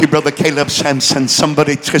Brother Caleb Sampson.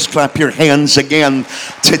 Somebody just clap your hands again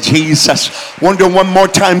to Jesus. Wonder one more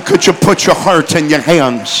time, could you put your heart in your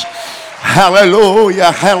hands?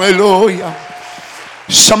 Hallelujah, hallelujah.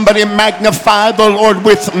 Somebody magnify the Lord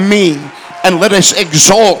with me and let us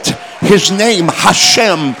exalt his name,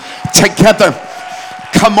 Hashem, together.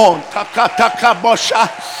 Come on.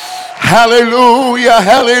 Hallelujah,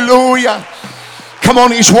 hallelujah. Come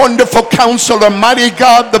on, he's wonderful counselor, mighty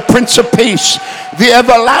God, the Prince of Peace, the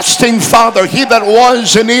everlasting Father, he that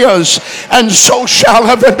was and is and so shall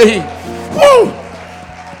ever be. Woo!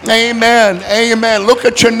 Amen, amen. Look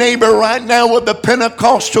at your neighbor right now with a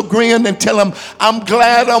Pentecostal grin and tell him, I'm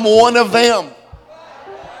glad I'm one of them.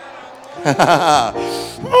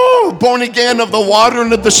 Woo! Born again of the water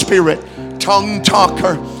and of the Spirit, tongue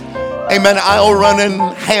talker. Amen, aisle running,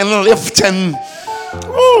 hand lifting.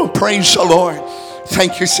 Woo! Praise the Lord.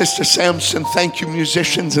 Thank you, Sister Sampson. Thank you,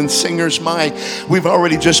 musicians and singers. We've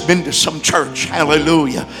already just been to some church.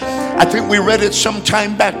 Hallelujah. I think we read it some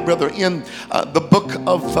time back, brother, in the book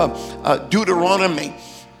of Deuteronomy.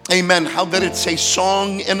 Amen. How that it's a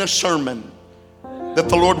song and a sermon that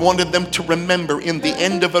the Lord wanted them to remember in the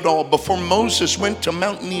end of it all. Before Moses went to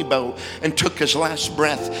Mount Nebo and took his last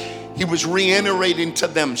breath, he was reiterating to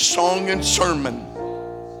them song and sermon.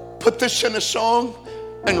 Put this in a song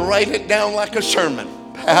and write it down like a sermon.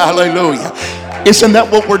 Hallelujah. Isn't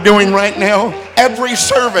that what we're doing right now? Every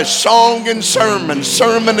service, song and sermon,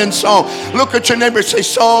 sermon and song. Look at your neighbor, say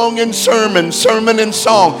song and sermon, sermon and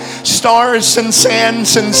song. Stars and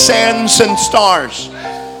sands and sands and stars.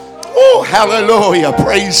 Oh, hallelujah.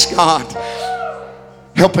 Praise God.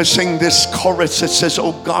 Help us sing this chorus that says,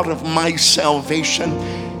 oh God of my salvation,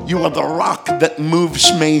 you are the rock that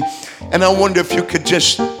moves me. And I wonder if you could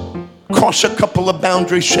just cross a couple of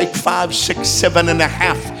boundaries, shake 5, 6,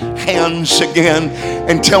 7.5 hands again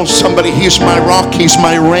and tell somebody, he's my rock, he's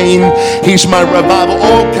my rain, he's my revival.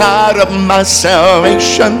 Oh God of my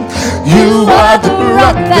salvation, you are the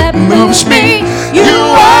rock that moves me. You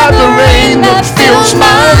are the rain that fills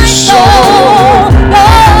my soul.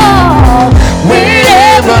 Oh,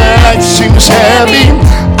 whenever life seems heavy,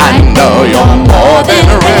 I know you're more than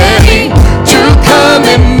ready to come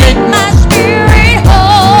and make my spirit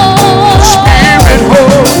whole. Spirit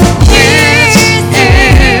whole. This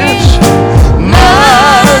is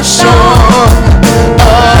my song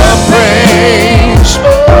of praise.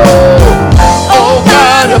 Oh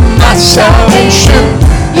God of my salvation,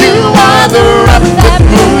 you are the rock that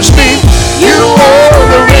moves me. You are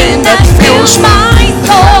the rain that fills my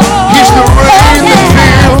soul. He's the rain that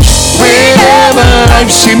fills whenever life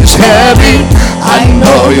seems heavy. I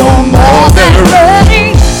know you're more than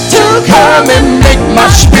ready to come and make my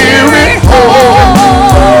spirit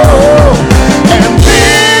whole. And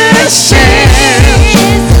this is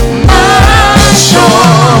my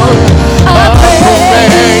song of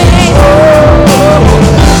praise.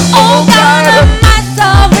 Oh God of my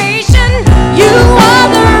salvation, you are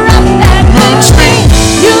the rock that moves me.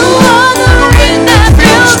 You are the rain that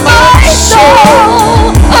fills my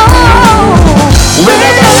soul.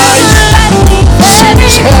 Whenever life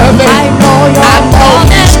seems heavy, I know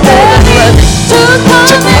he's more than ready to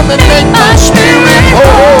come and make my spirit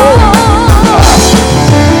whole.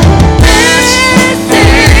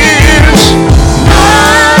 This is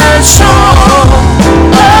my song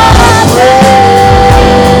of praise.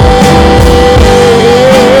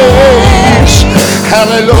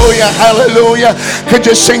 Hallelujah, hallelujah. Could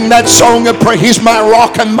you sing that song of praise? He's my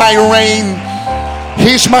rock and my rain.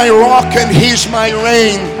 He's my rock and he's my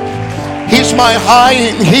rain. He's my high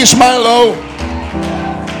and he's my low.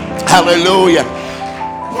 Hallelujah.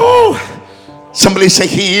 Woo. Somebody say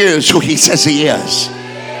he is who he says he is.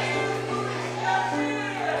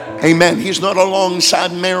 Amen. He's not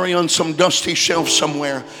alongside Mary on some dusty shelf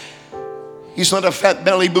somewhere. He's not a fat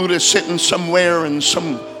belly Buddha sitting somewhere in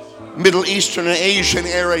some Middle Eastern or Asian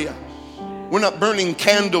area. We're not burning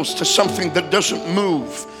candles to something that doesn't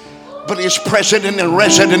move, but he's present and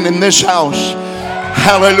resident in this house.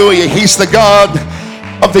 Hallelujah. He's the God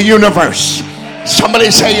of the universe. Somebody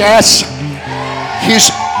say yes. He's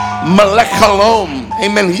Melech Halom.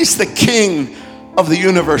 Amen. He's the King of the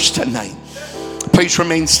universe tonight. Please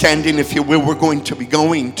remain standing if you will. We're going to be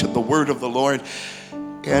going to the word of the Lord.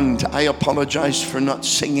 And I apologize for not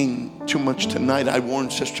singing too much tonight. I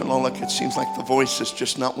warned Sister Narlock, it seems like the voice is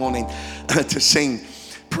just not wanting to sing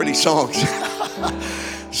pretty songs.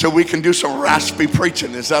 So we can do some raspy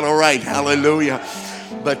preaching. Is that all right? Hallelujah.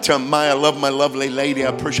 But I love my lovely lady. I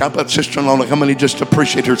appreciate. How about Sister Narlock? How many just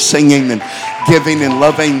appreciate her singing and giving and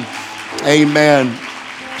loving? Amen.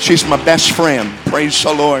 She's my best friend. Praise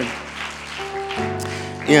the Lord.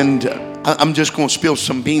 And I'm just going to spill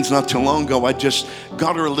some beans. Not too long ago, I just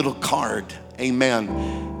got her a little card. Amen.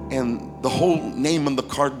 And the whole name on the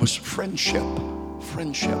card was friendship.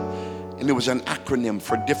 Friendship. And it was an acronym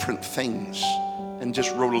for different things. And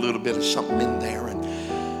just wrote a little bit of something in there.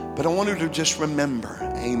 But I wanted her to just remember,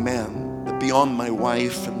 amen, that beyond my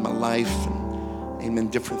wife and my life and, amen,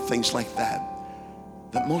 different things like that,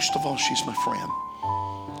 that most of all, she's my friend.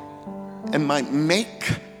 And make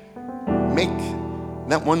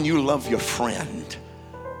that one you love your friend.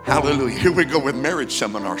 Hallelujah. Here we go with marriage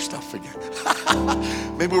seminar stuff again.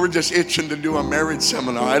 Maybe we're just itching to do a marriage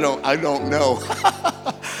seminar. I don't know.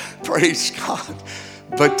 Praise God.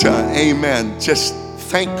 But amen. Just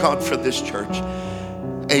thank God for this church.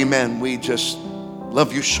 Amen. We just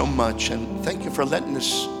love you so much. And thank you for letting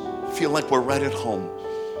us feel like we're right at home.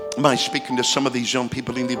 Am speaking to some of these young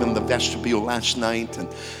people even in the vestibule last night? And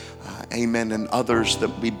amen. And others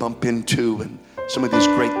that we bump into. And some of these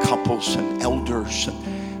great couples and elders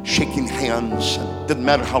and shaking hands. And it doesn't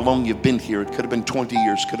matter how long you've been here. It could have been 20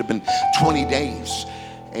 years. Could have been 20 days.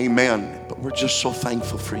 Amen. But we're just so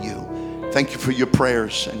thankful for you. Thank you for your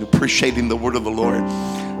prayers and appreciating the word of the Lord.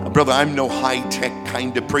 Brother, I'm no high-tech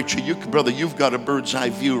kind of preacher. Brother, you've got a bird's eye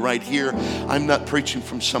view right here. I'm not preaching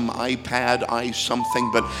from some iPad,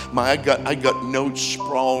 something, but I got notes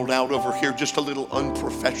sprawled out over here, just a little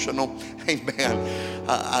unprofessional. Amen.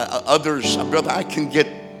 Others, brother, I can get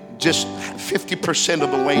just 50%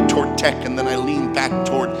 of the way toward tech, and then I lean back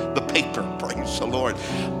toward the paper. Praise the Lord.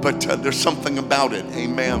 But there's something about it.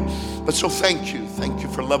 Amen. But so thank you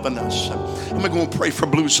for loving us. I'm going to pray for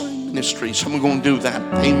Blue Sign Ministries. I'm going to do that.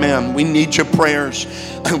 Amen. We need your prayers.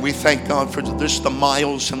 And we thank God for this, the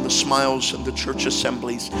miles and the smiles and the church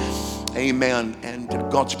assemblies. Amen. And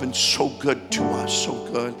God's been so good to us, so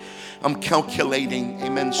good. I'm calculating,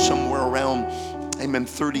 amen, somewhere around, amen,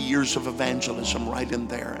 30 years of evangelism right in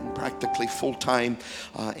there, and practically full-time,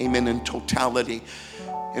 amen, in totality.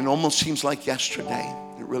 It almost seems like yesterday.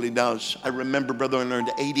 It really does. I remember, brother, in our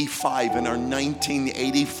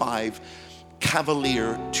 1985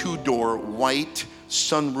 Cavalier 2-door white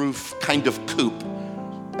sunroof kind of coupe.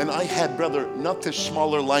 And I had, brother, not this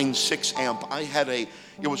smaller line 6 amp. I had it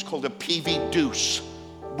was called a PV Deuce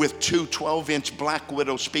with two 12-inch Black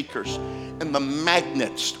Widow speakers. And the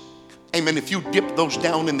magnets, amen, if you dip those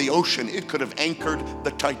down in the ocean, it could have anchored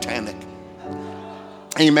the Titanic.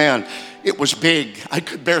 Amen. It was big. I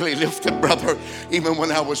could barely lift it, brother, even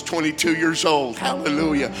when I was 22 years old.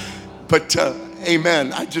 Hallelujah. But,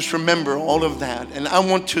 amen, I just remember all of that. And I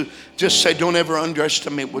want to just say, don't ever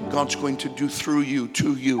underestimate what God's going to do through you,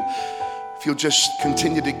 to you. If you'll just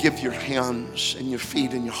continue to give your hands and your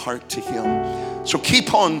feet and your heart to Him. So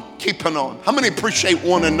keep on keeping on. How many appreciate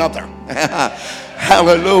one another?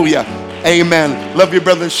 Hallelujah. Amen. Love you,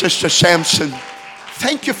 brother and sister Samson.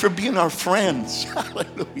 Thank you for being our friends.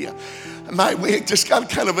 Hallelujah. We just got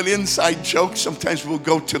kind of an inside joke. Sometimes we'll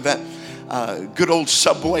go to that good old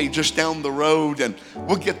Subway just down the road, and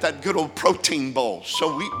we'll get that good old protein bowl.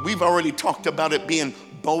 So we've already talked about it being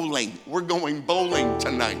bowling. We're going bowling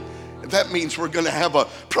tonight. That means we're going to have a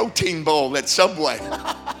protein bowl at Subway.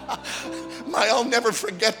 I'll never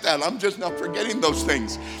forget that. I'm just not forgetting those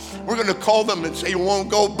things. We're going to call them and say, you won't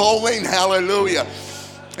go bowling? Hallelujah.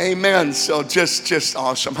 Amen. So just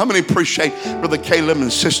awesome. How many appreciate Brother Caleb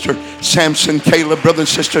and Sister Samson, Caleb, Brother and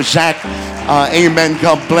Sister Zach? Amen.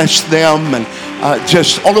 God bless them. And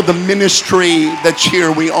just all of the ministry that's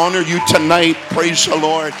here. We honor you tonight. Praise the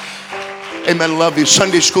Lord. Amen. Love you.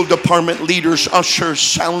 Sunday school department leaders, ushers,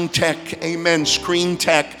 sound tech. Amen. Screen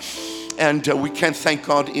tech. And we can't thank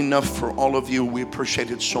God enough for all of you. We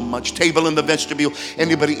appreciate it so much. Table in the vestibule.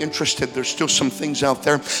 Anybody interested? There's still some things out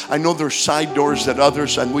there. I know there's side doors that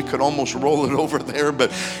others, and we could almost roll it over there.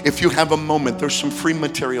 But if you have a moment, there's some free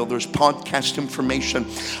material. There's podcast information.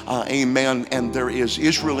 Amen. And there is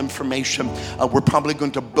Israel information. We're probably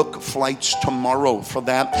going to book flights tomorrow for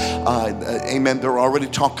that. Amen. They're already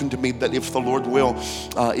talking to me that if the Lord will,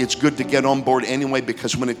 it's good to get on board anyway,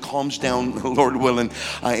 because when it calms down, Lord willing,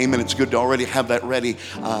 amen, it's good to already have that ready.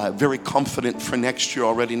 Very confident for next year,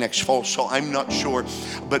 already next fall. So I'm not sure,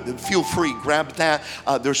 but feel free, grab that.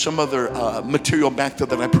 There's some other material back there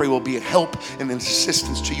that I pray will be a help and an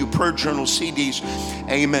assistance to you. Prayer journal CDs.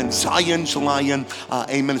 Amen. Zion's Lion.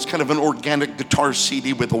 Amen. It's kind of an organic guitar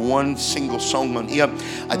CD with one single song on it.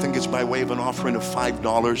 I think it's by way of an offering of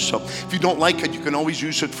 $5. So if you don't like it, you can always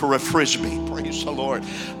use it for a Frisbee. Praise the Lord.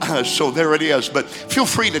 So there it is. But feel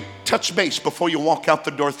free to touch base before you walk out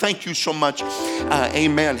the door. Thank you so much.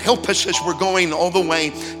 Amen. Help us as we're going all the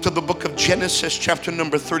way to the book of Genesis, chapter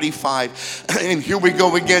number 35. And here we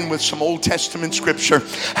go again with some Old Testament scripture.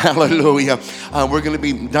 Hallelujah. We're going to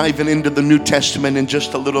be diving into the New Testament in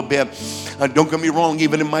just a little bit. Don't get me wrong,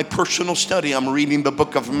 even in my personal study, I'm reading the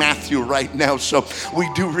book of Matthew right now. So we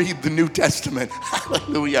do read the New Testament.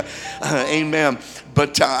 Hallelujah. Amen.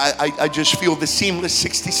 But I just feel the seamless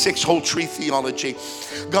 66 whole tree theology.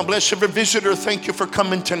 God bless every visitor. Thank you for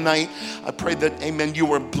coming tonight. I pray that, amen, you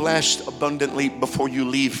were blessed abundantly before you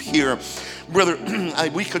leave here. Brother,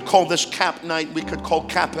 we could call this cap night. We could call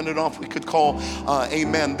capping it off. We could call,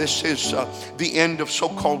 amen, this is the end of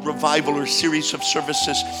so-called revival or series of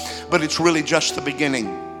services. But it's really just the beginning.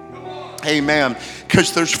 Amen.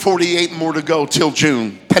 Because there's 48 more to go till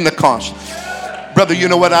June, Pentecost. Brother, you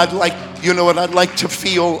know what I'd like to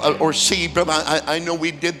feel or see, brother. I know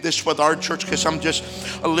we did this with our church because I'm just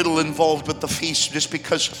a little involved with the feast, just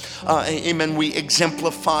because, amen, we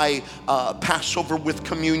exemplify Passover with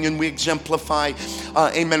communion. We exemplify,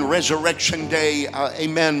 amen, Resurrection Day.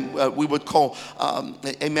 Amen, we would call,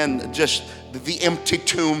 amen, just the empty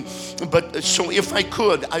tomb. But so if I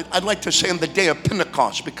could, I'd like to say on the day of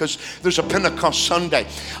Pentecost, because there's a Pentecost Sunday.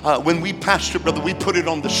 When we pastored, brother, we put it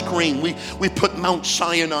on the screen. We put Mount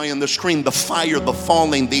Sinai on the screen, the fire, the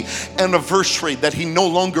falling, the anniversary that he no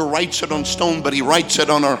longer writes it on stone, but he writes it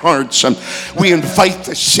on our hearts. And we invite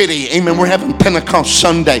the city. Amen. We're having Pentecost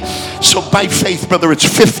Sunday. So by faith, brother, it's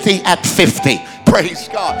 50 at 50. Praise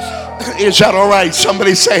God. Is that all right?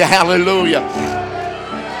 Somebody say hallelujah.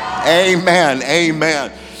 Amen.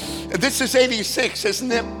 Amen. This is 86,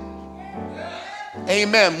 isn't it?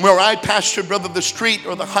 Amen. Where I pastored, brother, the street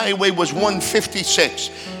or the highway was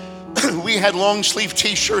 156. We had long sleeve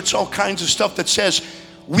t-shirts, all kinds of stuff that says,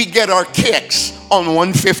 we get our kicks on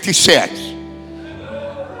 156.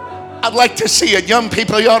 I'd like to see it. Young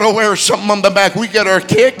people, you ought to wear something on the back. We get our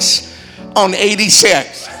kicks on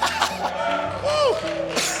 86.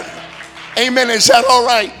 Amen. Is that all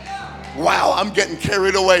right? Wow, I'm getting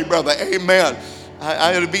carried away, brother. Amen.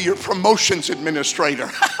 I ought to be your promotions administrator.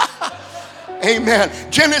 Amen.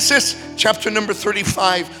 Genesis chapter number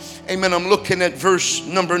 35. Amen. I'm looking at verse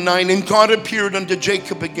number 9. And God appeared unto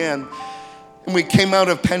Jacob again. And we came out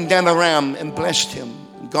of Pandan Aram and blessed him.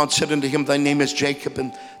 And God said unto him, thy name is Jacob,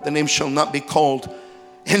 and the name shall not be called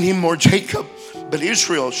any more Jacob, but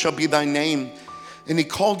Israel shall be thy name. And he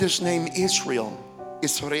called his name Israel.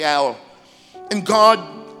 And God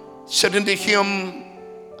said unto him,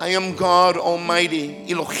 I am God Almighty,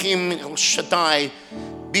 Elohim El Shaddai.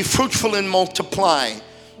 Be fruitful and multiply.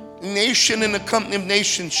 Nation and a company of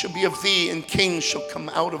nations shall be of thee, and kings shall come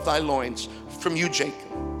out of thy loins. From you,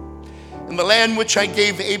 Jacob. And the land which I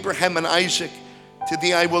gave Abraham and Isaac, to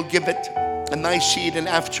thee I will give it, and thy seed, and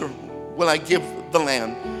after will I give the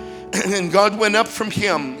land. And God went up from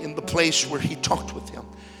him in the place where he talked with him.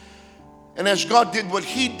 And as God did what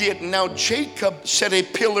he did, now Jacob set a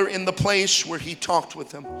pillar in the place where he talked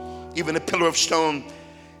with him, even a pillar of stone.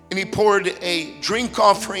 And he poured a drink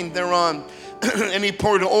offering thereon, and he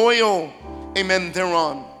poured oil, amen,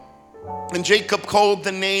 thereon. And Jacob called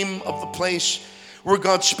the name of the place where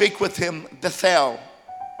God spake with him, Bethel,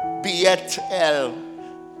 Beit-El,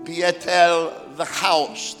 the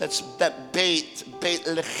house. That's that Beit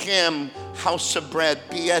Lechem, house of bread,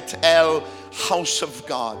 Beit-El, house of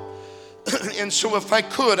God. And so if I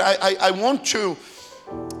could, I want to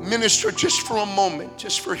minister just for a moment,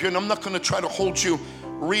 just for here. And I'm not going to try to hold you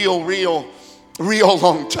real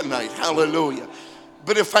long tonight. Hallelujah.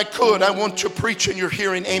 But if I could, I want to preach in your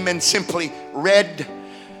hearing, amen, simply red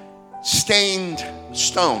stained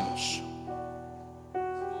stones.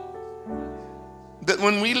 That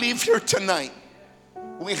when we leave here tonight,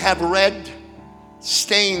 we have red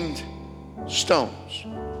stained stones.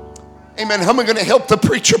 Amen. How am I going to help the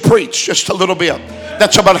preacher preach just a little bit?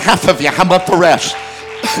 That's about half of you. How about the rest?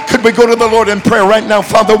 Could we go to the Lord in prayer right now?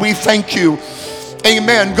 Father, we thank you.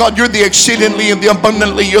 Amen. God, you're the exceedingly and the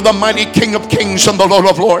abundantly. You're the mighty King of kings and the Lord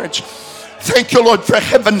of lords. Thank you, Lord, for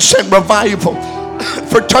heaven-sent revival,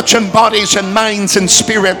 for touching bodies and minds and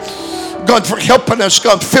spirit. God, for helping us,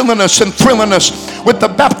 God, filling us and thrilling us with the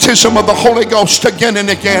baptism of the Holy Ghost again and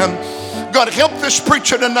again. God, help this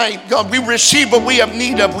preacher tonight. God, we receive what we have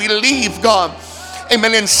need of. We leave, God,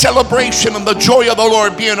 amen, in celebration, and the joy of the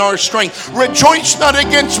Lord being our strength. Rejoice not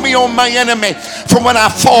against me, O my enemy, for when I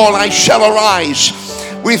fall, I shall arise.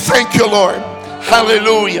 We thank you, Lord.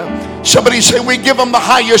 Hallelujah. Somebody say, we give him the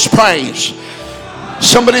highest praise.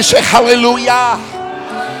 Somebody say, hallelujah.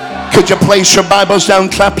 Could you place your Bibles down,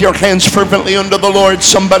 clap your hands fervently unto the Lord?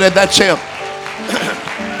 Somebody, that's it.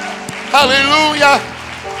 Hallelujah.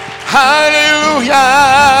 Hallelujah.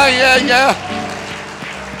 Yeah, yeah.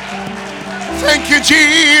 Thank you,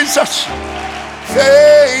 Jesus.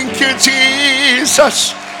 Thank you,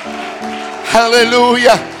 Jesus.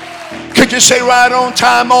 Hallelujah. Could you say right on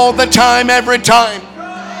time, all the time, every time?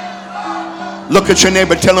 Look at your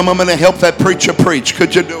neighbor. Tell him, I'm going to help that preacher preach.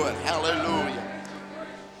 Could you do it? Hallelujah.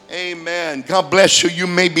 Amen. God bless you. You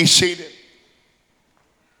may be seated.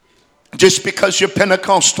 Just because you're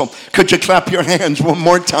Pentecostal, could you clap your hands one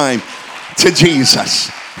more time to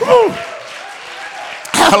Jesus? Woo.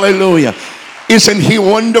 Hallelujah. Isn't he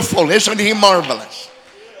wonderful? Isn't he marvelous?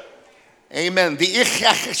 Amen. The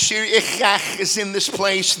Ich is in this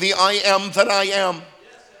place. The I am that I am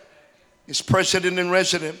is president and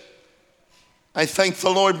resident. I thank the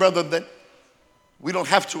Lord, brother, that we don't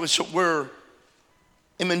have to, as it were,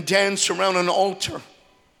 dance around an altar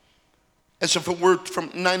as if it were from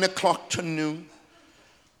 9 o'clock to noon.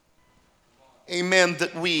 Amen.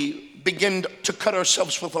 That we begin to cut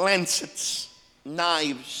ourselves with lancets,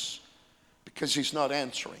 knives, because he's not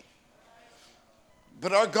answering.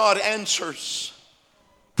 But our God answers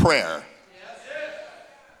prayer.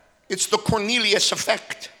 It's the Cornelius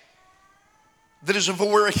effect. That is, if it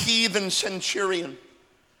were a heathen centurion,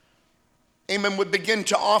 amen, would begin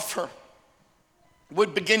to offer,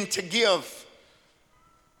 would begin to give,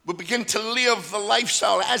 would begin to live the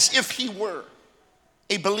lifestyle as if he were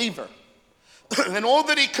a believer. And all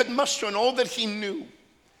that he could muster and all that he knew,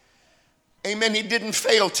 amen, he didn't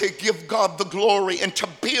fail to give God the glory and to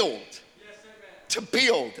build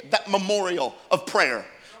that memorial of prayer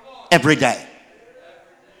every day.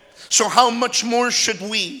 So how much more should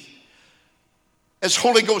we, as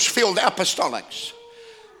Holy Ghost filled apostolics,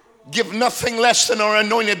 give nothing less than our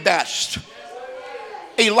anointed best,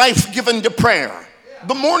 a life given to prayer,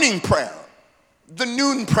 the morning prayer, the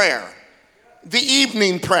noon prayer, the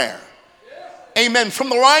evening prayer. Amen. From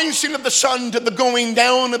the rising of the sun to the going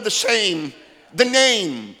down of the same, the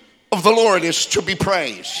name of the Lord is to be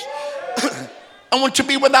praised. I want to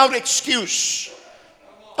be without excuse.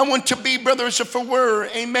 I want to be, brother, as if it were,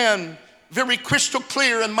 amen, very crystal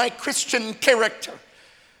clear in my Christian character.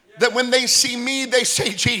 That when they see me, they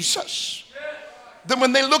say Jesus. That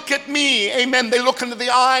when they look at me, amen, they look into the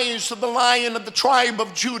eyes of the Lion of the tribe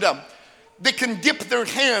of Judah. They can dip their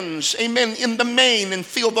hands, amen, in the mane and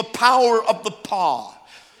feel the power of the paw.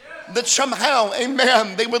 That somehow,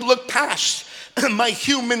 amen, they would look past my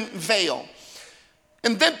human veil.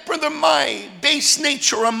 And that, brother, my base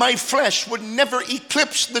nature or my flesh would never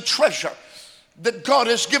eclipse the treasure that God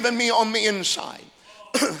has given me on the inside.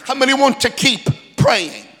 How many want to keep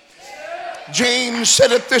praying? James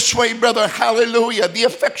said it this way, brother, hallelujah. The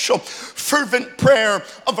effectual, fervent prayer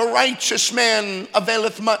of a righteous man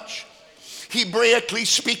availeth much. Hebraically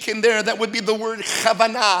speaking there, that would be the word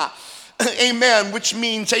chavanah, amen, which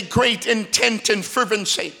means a great intent and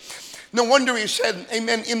fervency. No wonder he said,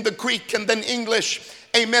 amen, in the Greek and then English,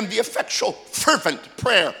 amen, the effectual, fervent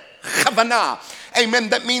prayer, chavanah, amen,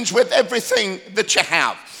 that means with everything that you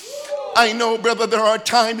have. I know, brother, there are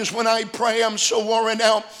times when I pray, I'm so worn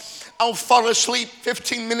out, I'll fall asleep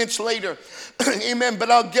 15 minutes later, amen,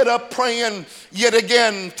 but I'll get up praying yet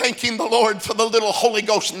again, thanking the Lord for the little Holy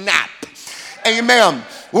Ghost nap. Amen.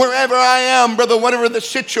 Wherever I am, brother, whatever the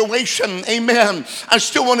situation, amen, I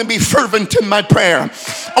still want to be fervent in my prayer.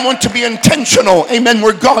 I want to be intentional, amen,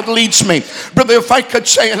 where God leads me. Brother, if I could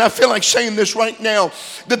say, and I feel like saying this right now,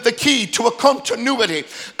 that the key to a continuity,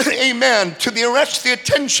 amen, to arrest the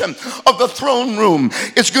attention of the throne room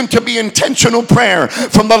is going to be intentional prayer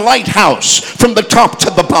from the lighthouse, from the top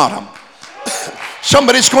to the bottom.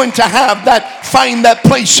 Somebody's going to find that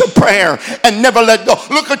place of prayer and never let go.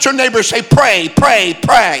 Look at your neighbor, say, pray, pray,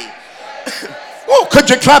 pray. Oh, could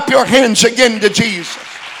you clap your hands again to Jesus?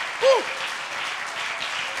 Oh.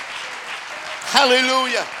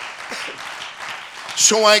 Hallelujah.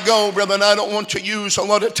 So I go, brother, and I don't want to use a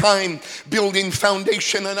lot of time building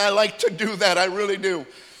foundation, and I like to do that. I really do.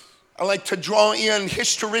 I like to draw in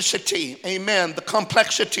historicity, amen, the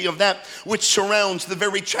complexity of that which surrounds the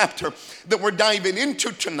very chapter that we're diving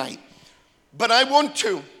into tonight. But I want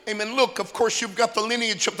to, amen, look, of course, you've got the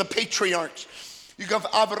lineage of the patriarchs. You've got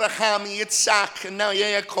Abraham, Yitzhak, and now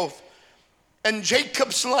Yaakov. And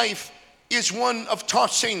Jacob's life is one of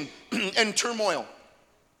tossing and turmoil.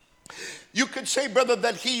 You could say, brother,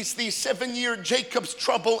 that he's the 7-year Jacob's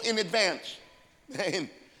trouble in advance.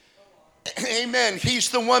 Amen.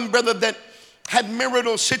 He's the one, brother, that had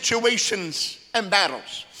marital situations and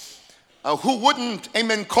battles. Who wouldn't,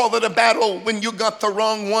 amen, call it a battle when you got the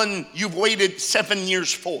wrong one you've waited 7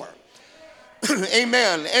 years for?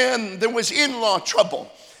 Amen. And there was in-law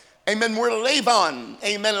trouble. amen, where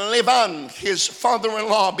Laban, his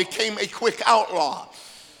father-in-law, became a quick outlaw.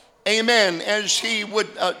 Amen, as he would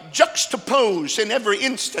juxtapose in every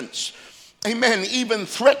instance. Amen, even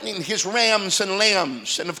threatening his rams and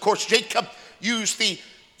lambs. And of course, Jacob used the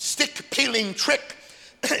stick peeling trick,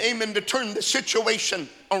 amen, to turn the situation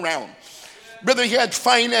around. Brother, he had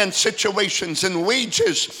finance situations and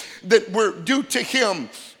wages that were due to him.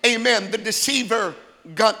 Amen, the deceiver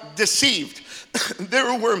got deceived.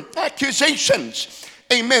 There were accusations,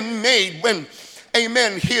 amen, made when,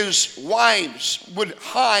 amen, his wives would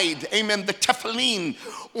hide, amen, the tefillin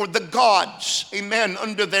or the gods, amen,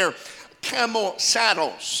 under their camel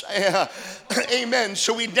saddles. Amen.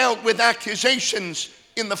 So he dealt with accusations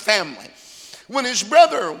in the family. When his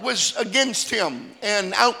brother was against him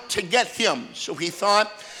and out to get him, so he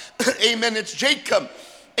thought, amen, it's Jacob,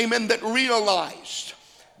 amen, that realized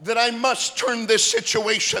that I must turn this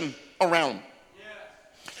situation around.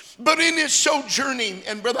 But in his sojourning,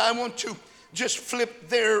 and brother, I want to just flip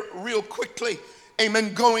there real quickly.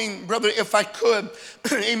 Amen. Going, brother, if I could,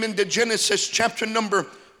 amen, to Genesis chapter number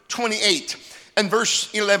 28 and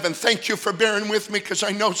verse 11. Thank you for bearing with me, because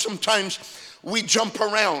I know sometimes we jump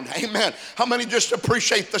around. Amen. How many just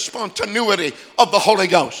appreciate the spontaneity of the Holy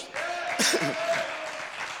Ghost?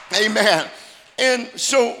 Amen. And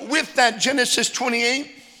so with that, Genesis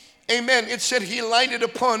 28, amen, it said he lighted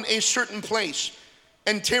upon a certain place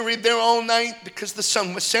and tarried there all night because the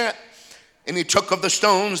sun was set. And he took of the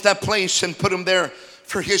stones that place and put them there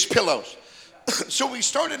for his pillows. So we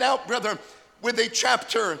started out, brother, with a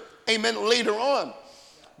chapter, amen, later on.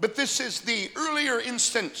 But this is the earlier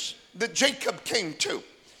instance that Jacob came to.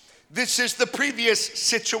 This is the previous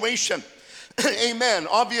situation. Amen.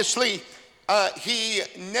 Obviously, he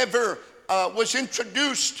never was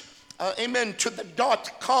introduced, amen, to the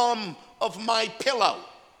 .com of my pillow.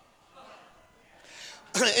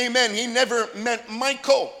 Amen. He never met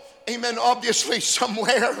Michael. Amen. Obviously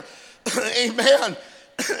somewhere. Amen.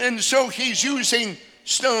 And so he's using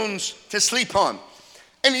stones to sleep on.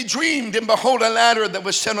 And he dreamed, and behold, a ladder that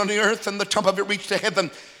was set on the earth, and the top of it reached to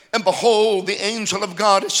heaven. And behold, the angel of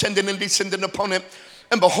God ascended and descended upon it.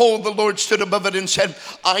 And behold, the Lord stood above it and said,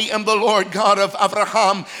 I am the Lord God of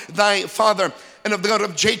Abraham, thy father, and of the God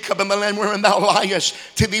of Jacob, and the land wherein thou liest.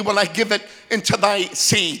 To thee will I give it into thy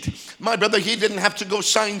seed. My brother, he didn't have to go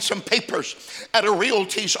sign some papers at a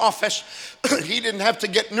realty's office. He didn't have to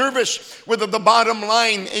get nervous whether the bottom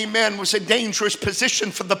line, amen, was a dangerous position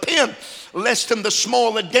for the pen, lest in the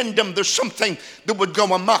small addendum there's something that would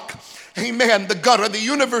go amok. Amen. The God of the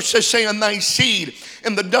universe is saying, thy seed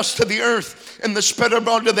in the dust of the earth, and the spread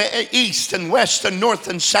abroad to the east and west and north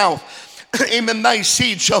and south. Amen. Thy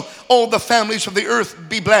seed shall all the families of the earth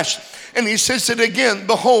be blessed. And he says it again,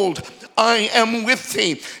 behold, I am with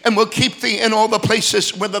thee, and will keep thee in all the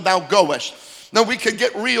places whither thou goest. Now we could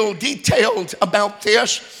get real detailed about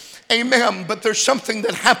this. Amen. But there's something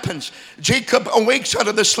that happens. Jacob awakes out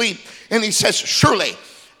of the sleep, and he says, surely,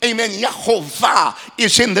 amen, Yehovah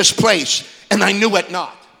is in this place, and I knew it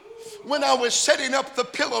not. When I was setting up the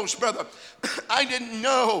pillows, brother, I didn't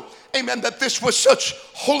know, amen, that this was such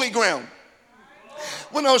holy ground.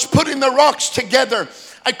 When I was putting the rocks together,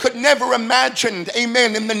 I could never imagine,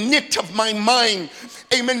 amen, in the knit of my mind,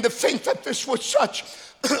 amen, to think that this was such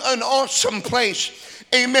an awesome place.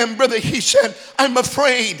 Amen, brother. He said, I'm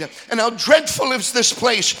afraid. And how dreadful is this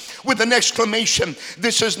place, with an exclamation.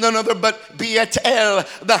 This is none other but Bethel,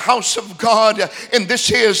 the house of God. And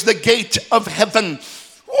this is the gate of heaven.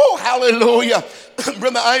 Oh, hallelujah.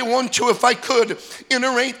 Brother, I want to, if I could,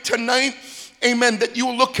 iterate tonight, amen, that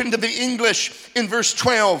you look into the English in verse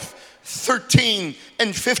 12, 13,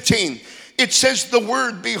 and 15. It says the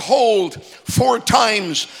word behold 4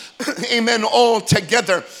 times, amen, all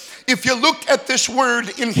together. If you look at this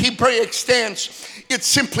word in Hebraic stance, it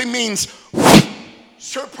simply means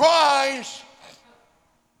surprise.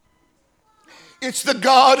 It's the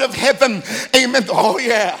God of heaven, amen. Oh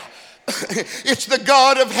yeah. It's the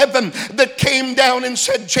God of heaven that came down and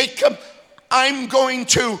said, Jacob, I'm going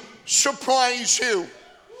to surprise you.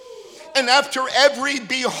 And after every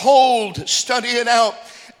behold, study it out.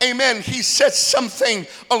 Amen. He says something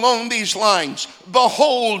along these lines.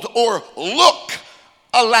 Behold, or look,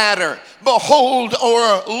 a ladder. Behold,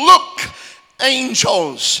 or look,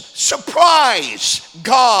 angels. Surprise,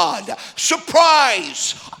 God.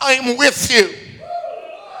 Surprise, I'm with you.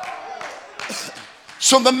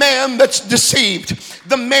 So the man that's deceived,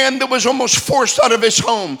 the man that was almost forced out of his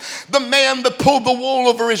home, the man that pulled the wool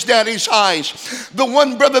over his daddy's eyes, the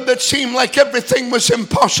one brother that seemed like everything was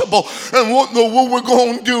impossible, and what we're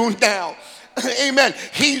going to do now. Amen.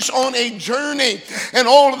 He's on a journey, and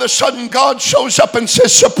all of a sudden God shows up and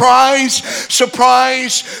says, surprise,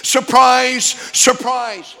 surprise, surprise,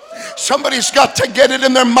 surprise. Somebody's got to get it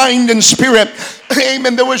in their mind and spirit.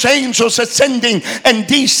 Amen. There was angels ascending and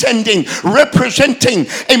descending, representing,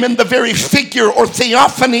 amen, the very figure or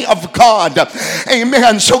theophany of God.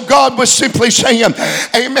 Amen. So God was simply saying,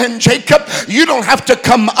 amen, Jacob, you don't have to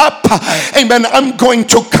come up. Amen. I'm going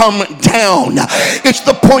to come down. It's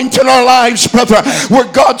the point in our lives, brother,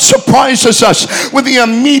 where God surprises us with the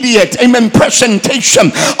immediate, amen,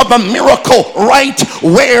 presentation of a miracle right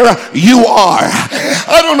where you are.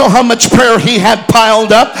 I don't know how much prayer he had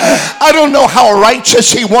piled up. I don't know how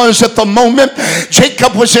righteous he was at the moment.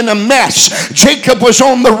 Jacob was in a mess. Jacob was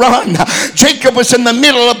on the run. Jacob was in the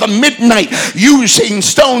middle of the midnight using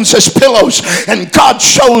stones as pillows, and God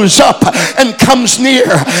shows up and comes near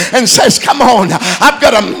and says, come on, I've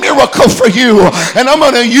got a miracle for you, and I'm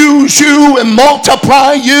going to use you and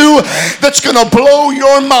multiply you that's going to blow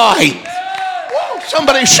your mind. Woo,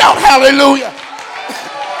 somebody shout hallelujah.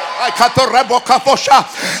 I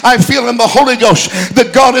feel in the Holy Ghost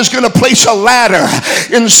that God is going to place a ladder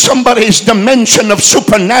in somebody's dimension of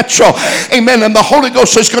supernatural. Amen. And the Holy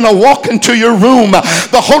Ghost is going to walk into your room.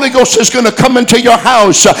 The Holy Ghost is going to come into your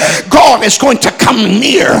house. God is going to come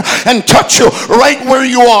near and touch you right where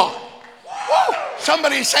you are. Woo.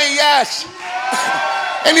 Somebody say yes.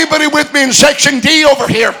 Anybody with me in section D over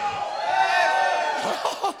here?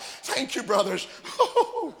 Thank you, brothers.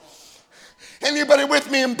 Anybody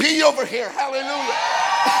with me in B over here? Hallelujah.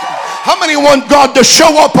 How many want God to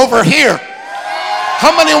show up over here?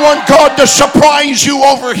 How many want God to surprise you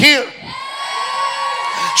over here?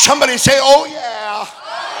 Somebody say, oh yeah.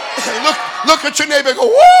 Look at your neighbor and go,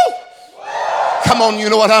 woo. Come on,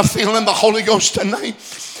 you know what I feel in the Holy Ghost tonight?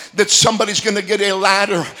 That somebody's going to get a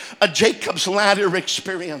ladder, a Jacob's ladder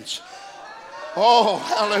experience. Oh,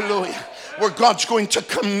 hallelujah. Where God's going to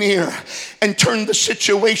come near and turn the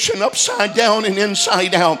situation upside down and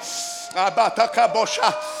inside out.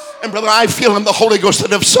 And brother, I feel in the Holy Ghost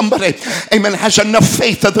that if somebody, amen, has enough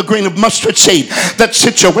faith of the grain of mustard seed, that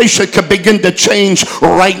situation could begin to change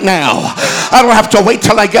right now. I don't have to wait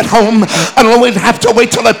till I get home. I don't have to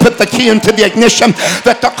wait till I put the key into the ignition.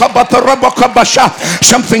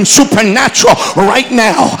 Something supernatural right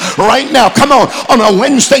now. Right now. Come on a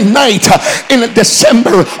Wednesday night in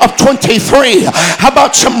December of 23. How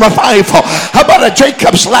about some revival? How about a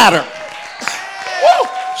Jacob's ladder? Woo!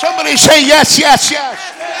 Somebody say yes, yes, yes.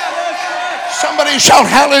 Somebody shout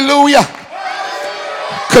hallelujah.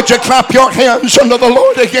 Could you clap your hands unto the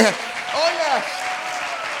Lord again? Oh yeah.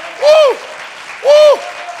 Woo! Woo!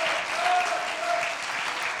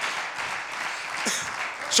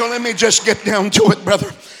 So let me just get down to it,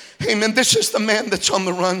 brother. Amen. This is the man that's on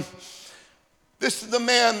the run. This is the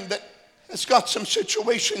man that has got some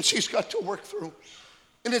situations he's got to work through.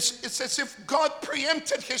 And it's as if God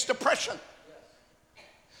preempted his depression.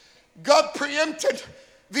 God preempted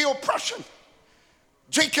the oppression.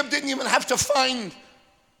 Jacob didn't even have to find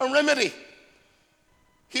a remedy.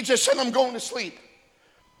 He just said, I'm going to sleep.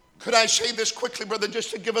 Could I say this quickly, brother,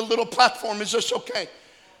 just to give a little platform? Is this okay?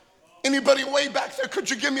 Anybody way back there, could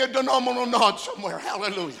you give me a phenomenal nod somewhere?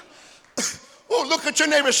 Hallelujah. Oh, look at your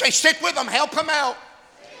neighbor. Say, stick with him. Help him out.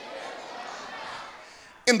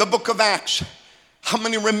 In the book of Acts, how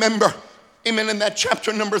many remember, amen, in that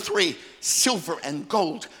chapter number 3, silver and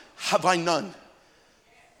gold have I none,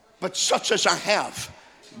 but such as I have,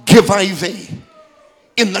 give I thee.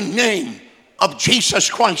 In the name of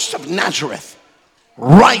Jesus Christ of Nazareth,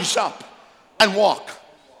 rise up and walk.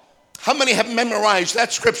 How many have memorized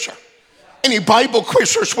that scripture? Any Bible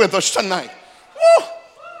quizzers with us tonight? Woo!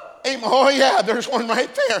 Amen. Oh yeah, there's one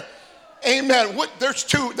right there. Amen. What? There's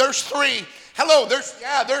 2. There's 3. Hello.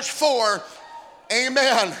 There's 4.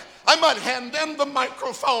 Amen. I might hand them the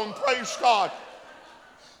microphone. Praise God.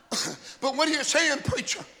 But what are you saying,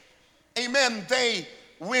 preacher? Amen. They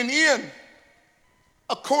went in.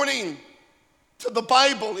 According to the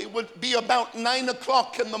Bible, it would be about 9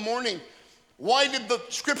 o'clock in the morning. Why did the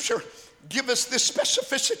scripture give us this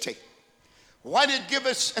specificity? Why did it give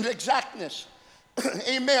us an exactness?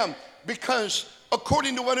 Amen. Because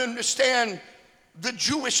according to what I understand, the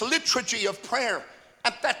Jewish liturgy of prayer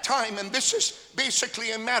at that time, and this is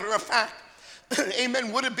basically a matter of fact,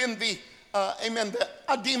 amen, would have been the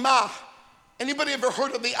Adimah. Anybody ever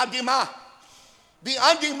heard of the Adimah? The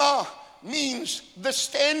Adimah means the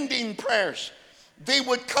standing prayers. They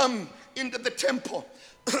would come into the temple.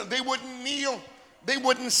 They wouldn't kneel. They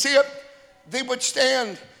wouldn't sit. They would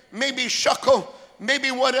stand, maybe shuckle,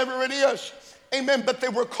 maybe whatever it is. Amen. But they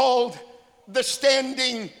were called the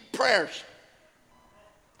standing prayers.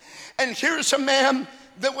 And here's a man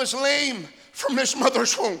that was lame from his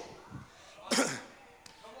mother's womb.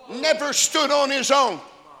 Never stood on his own.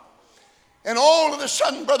 And all of a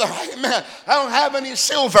sudden, brother, amen, I don't have any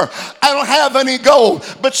silver, I don't have any gold,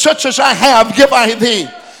 but such as I have give I thee.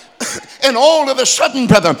 And all of a sudden,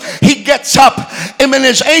 brother, he gets up, and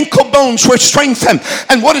his ankle bones were strengthened.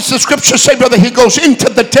 And what does the scripture say, brother? He goes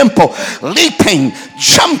into the temple, leaping,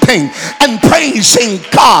 jumping, and praising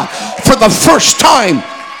God for the first time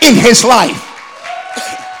in his life.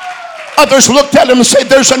 Others looked at him and said,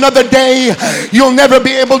 there's another day you'll never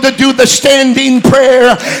be able to do the standing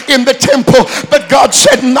prayer in the temple. But God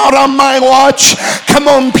said, not on my watch. Come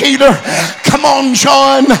on, Peter. Come on,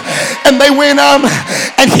 John. And they went on,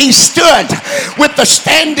 and he stood with the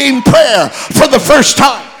standing prayer for the first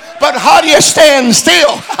time. But how do you stand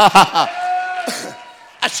still?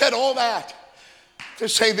 I said all that to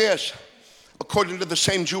say this. According to the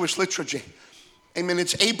same Jewish liturgy, amen,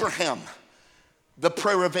 it's Abraham. The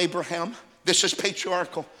prayer of Abraham. This is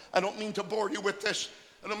patriarchal. I don't mean to bore you with this.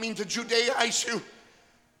 I don't mean to Judaize you.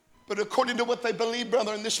 But according to what they believe,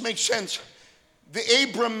 brother, and this makes sense, the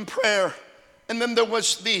Abram prayer, and then there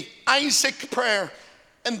was the Isaac prayer,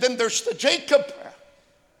 and then there's the Jacob prayer.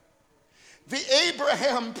 The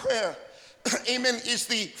Abraham prayer, amen, is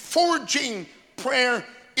the forging prayer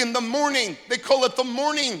in the morning. They call it the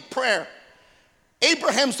morning prayer.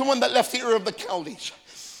 Abraham's the one that left the Ur of the Chaldees.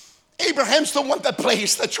 Abraham's the one that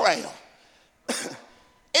blazed the trail.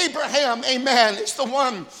 Abraham, amen, is the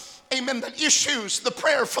one, amen, that issues the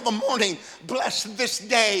prayer for the morning. Bless this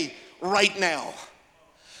day right now.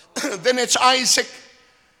 Then it's Isaac.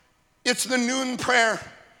 It's the noon prayer.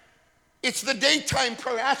 It's the daytime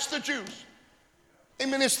prayer. Ask the Jews.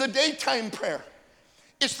 Amen, it's the daytime prayer.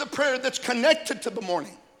 It's the prayer that's connected to the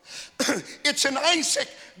morning. It's an Isaac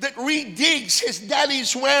that redigs his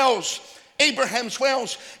daddy's wells, Abraham's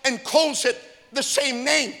wells, and calls it the same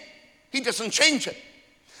name. He doesn't change it.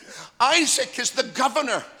 Isaac is the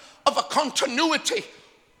governor of a continuity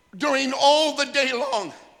during all the day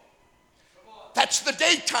long. That's the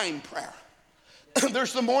daytime prayer.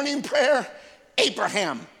 There's the morning prayer,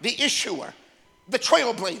 Abraham, the issuer, the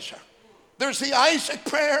trailblazer. There's the Isaac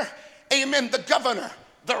prayer, amen, the governor,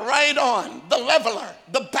 the right on, the leveler,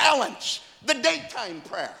 the balance, the daytime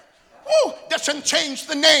prayer. Doesn't change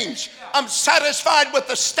the names. I'm satisfied with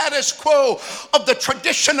the status quo of the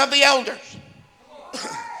tradition of the elders.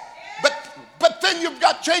 But then you've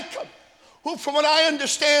got Jacob, who, from what I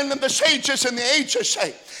understand, and the sages and the ages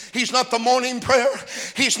say, he's not the morning prayer,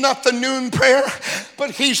 he's not the noon prayer,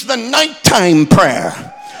 but he's the nighttime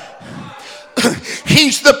prayer.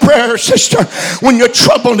 He's the prayer, sister, when you're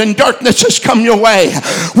troubled and darkness has come your way,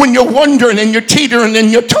 when you're wondering and you're teetering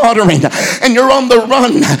and you're tottering and you're on the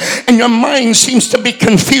run and your mind seems to be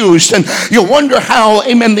confused and you wonder how,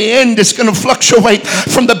 amen, the end is going to fluctuate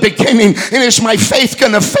from the beginning, and is my faith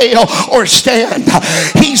going to fail or stand?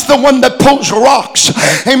 He's the one that pulls rocks,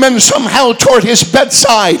 amen, somehow toward his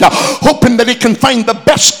bedside, hoping that he can find the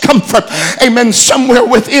best comfort, amen, somewhere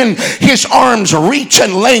within his arm's reach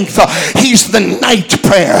and length. He's the night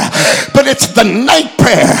prayer, but it's the night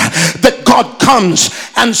prayer that God comes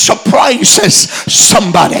and surprises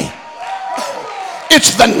somebody.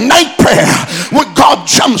 It's the night prayer where God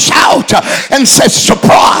jumps out and says,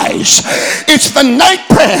 surprise. It's the night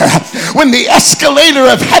prayer when the escalator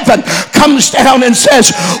of heaven comes down and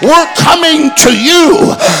says, we're coming to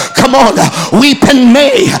you. Come on, weeping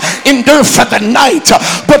may endure for the night,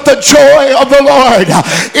 but the joy of the Lord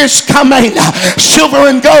is coming. Silver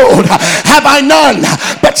and gold have I none,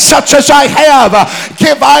 but such as I have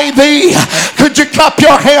give I thee. Could you clap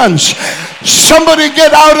your hands? Somebody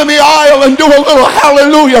get out in the aisle and do a little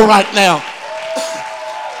hallelujah right now.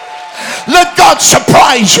 Let God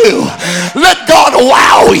surprise you. Let God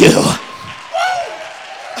wow you.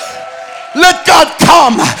 Let God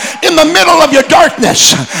come in the middle of your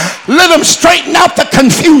darkness. Let him straighten out the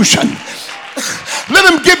confusion.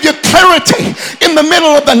 Let him give you clarity in the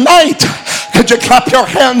middle of the night. Could you clap your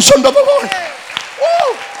hands unto the Lord?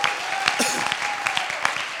 Woo.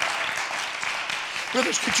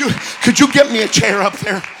 Brothers, could you get me a chair up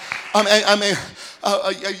there?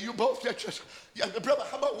 You both get just, brother.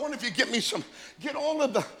 How about one of you get me some? Get all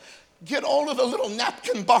of the little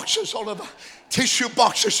napkin boxes, all of the tissue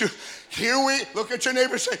boxes. Here we look at your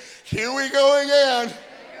neighbor. Say, here we go again.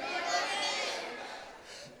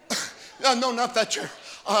 No, not that chair.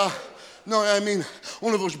 No, I mean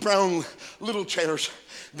one of those brown little chairs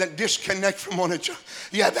that disconnect from one another.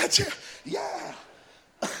 Yeah, that's it. Yeah.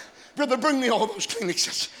 Brother, bring me all those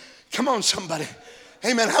Kleenexes. Come on, somebody.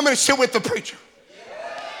 Amen. How many still with the preacher?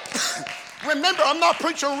 Remember, I'm not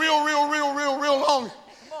preaching real long.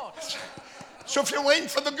 So if you're waiting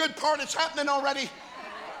for the good part, it's happening already.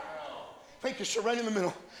 Thank you, sir. Right in the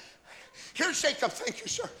middle. Here's Jacob. Thank you,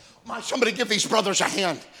 sir. Somebody give these brothers a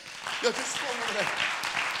hand. Just throw them over there.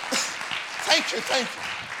 Thank you, thank you.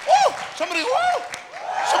 Woo! Somebody, woo!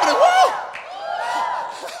 Somebody, woo!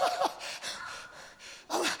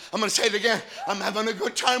 I'm going to say it again. I'm having a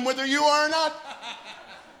good time whether you are or not.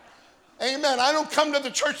 Amen. I don't come to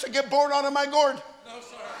the church to get bored out of my gourd. No,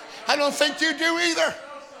 sir. I don't think you do either.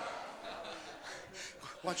 No,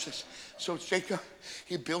 watch this. So Jacob,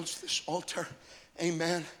 he builds this altar.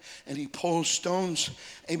 Amen. And he pulls stones.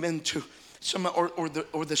 Amen. To some or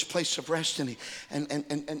this place of rest, and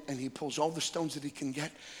he pulls all the stones that he can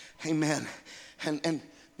get. Amen. And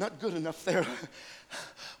not good enough there.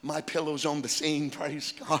 My pillow's on the scene.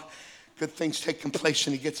 Praise God. Good things taking place,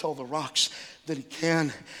 and he gets all the rocks that he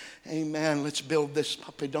can. Amen. Let's build this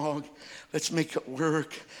puppy dog. Let's make it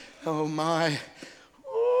work. Oh my.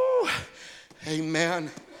 Ooh. Amen.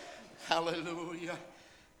 Hallelujah.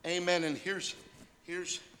 Amen. And here's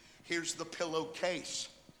the pillowcase.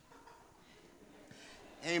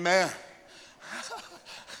 Amen.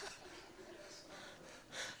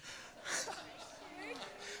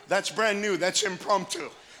 That's brand new. That's impromptu.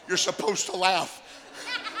 You're supposed to laugh.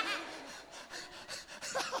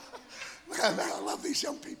 Man, I love these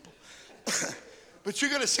young people. But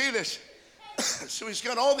you're going to see this. So he's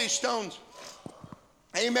got all these stones.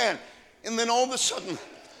 Amen. And then all of a sudden,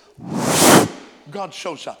 God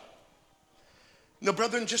shows up. Now,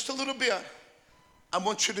 brother, in just a little bit, I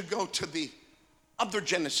want you to go to the other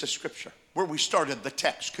Genesis scripture where we started the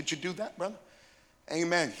text. Could you do that, brother?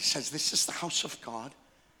 Amen. He says, this is the house of God,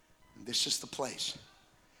 and this is the place.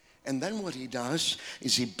 And then what he does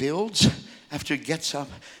is he builds, after he gets up,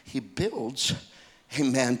 he builds,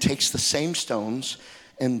 amen, takes the same stones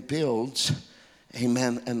and builds,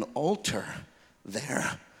 amen, an altar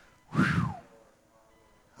there. Whew.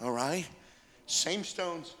 All right? Same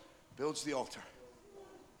stones, builds the altar.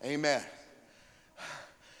 Amen.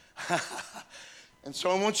 And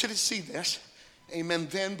so I want you to see this. Amen.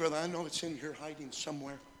 Then, brother, I know it's in here hiding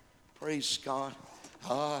somewhere. Praise God.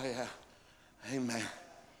 Oh, yeah. Amen.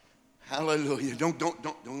 Hallelujah. Don't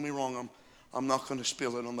get me wrong. I'm not going to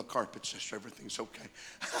spill it on the carpet, sister. Everything's okay.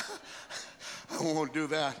 I won't do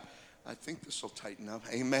that. I think this will tighten up.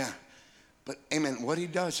 Amen. But, amen, what he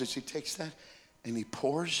does is he takes that and he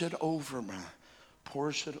pours it over, man.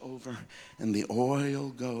 Pours it over, and the oil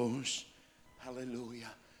goes.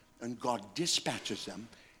 Hallelujah. And God dispatches them,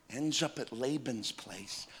 ends up at Laban's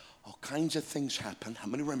place. All kinds of things happen. How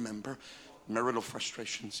many remember? Marital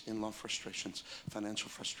frustrations, in-law frustrations, financial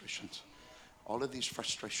frustrations. All of these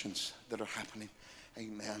frustrations that are happening.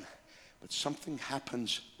 Amen. But something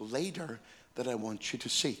happens later that I want you to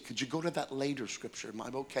see. Could you go to that later scripture? Am I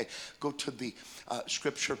okay? Go to the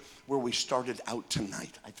scripture where we started out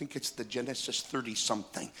tonight. I think it's the Genesis 30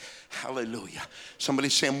 something. Hallelujah. Somebody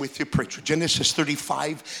say, I'm with you, preacher. Genesis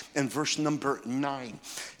 35 and verse number 9.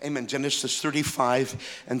 Amen. Genesis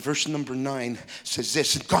 35 and verse number 9 says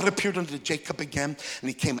this. God appeared unto Jacob again, and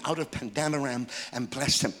he came out of Paddan-aram and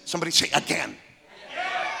blessed him. Somebody say, again.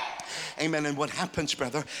 Amen. And what happens,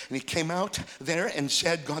 brother? And he came out there and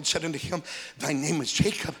said, God said unto him, thy name is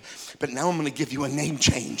Jacob, but now I'm going to give you a name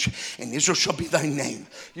change, and Israel shall be thy name.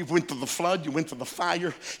 You went through the flood, you went through the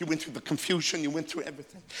fire, you went through the confusion, you went through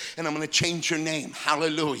everything, and I'm going to change your name.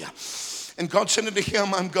 Hallelujah. And God said unto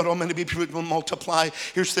him, I'm God, I'm going to be people will multiply.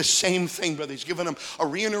 Here's the same thing, brother. He's given him a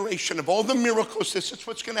reiteration of all the miracles. This is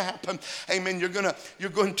what's going to happen. Amen. You're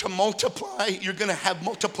going to multiply. You're going to have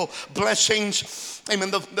multiple blessings. Amen.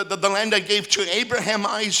 The land I gave to Abraham,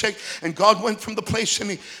 Isaac, and God went from the place and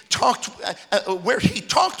he talked where he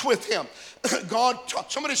talked with him. God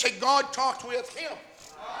talked. Somebody say, God talked with him.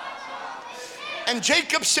 And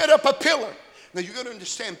Jacob set up a pillar. Now, you got to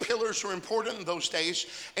understand, pillars were important in those days.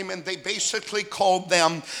 Amen. They basically called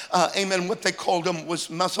them, amen, what they called them was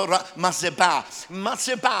mazebah.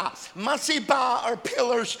 Mazebah are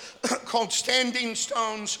pillars called standing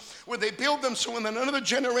stones where they build them so when another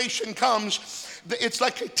generation comes, it's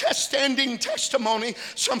like a standing testimony.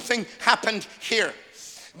 Something happened here.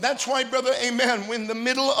 That's why, brother, amen, when the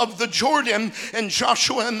middle of the Jordan and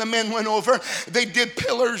Joshua and the men went over, they did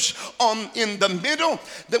pillars in the middle,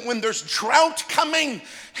 that when there's drought coming,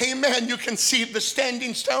 amen, you can see the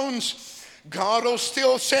standing stones. God will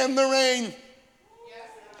still send the rain.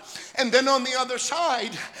 And then on the other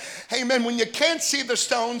side, amen, when you can't see the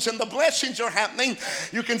stones and the blessings are happening,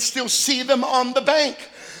 you can still see them on the bank.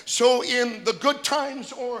 So in the good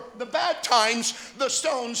times or the bad times, the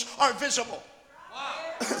stones are visible.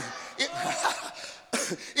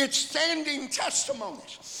 It's standing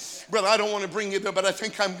testimonies. Brother, I don't want to bring you there, but I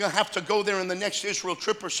think I'm going to have to go there in the next Israel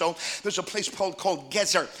trip or so. There's a place called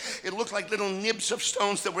Gezer. It looked like little nibs of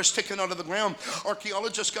stones that were sticking out of the ground.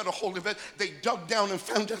 Archaeologists got a hold of it. They dug down and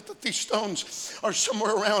found out that these stones are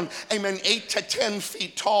somewhere around, 8 to 10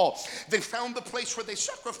 feet tall. They found the place where they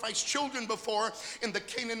sacrificed children before in the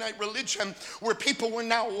Canaanite religion, where people were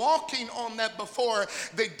now walking on that before.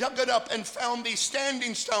 They dug it up and found these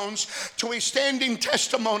standing stones to a standing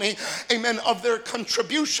testimony, of their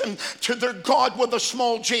contribution to their God with a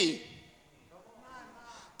small g.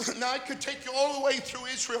 Now I could take you all the way through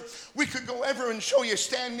Israel. We could go ever and show you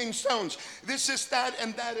standing stones. This is that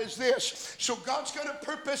and that is this. So God's got a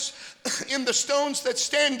purpose in the stones that's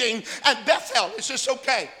standing at Bethel. Is this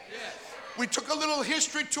okay? Yes. We took a little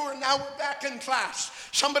history tour. Now we're back in class.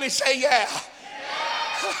 Somebody say yeah.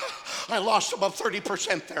 I lost about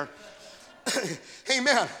 30% there.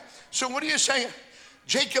 Amen. So what are you saying?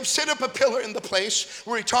 Jacob set up a pillar in the place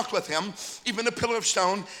where he talked with him, even a pillar of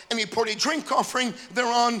stone, and he poured a drink offering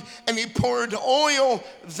thereon, and he poured oil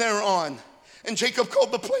thereon. And Jacob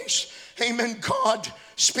called the place, God,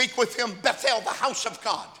 speak with him, Bethel, the house of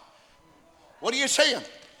God. What are you saying?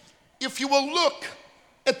 If you will look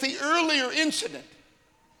at the earlier incident,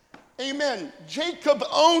 Jacob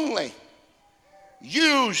only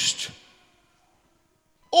used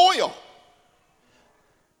oil.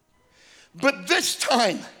 But this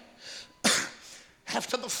time,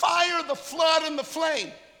 after the fire, the flood, and the flame,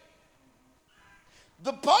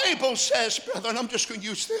 the Bible says, brother, and I'm just going to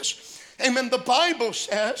use this, the Bible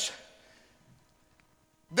says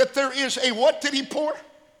that there is a, what did he pour?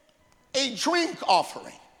 A drink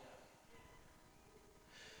offering.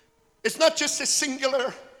 It's not just a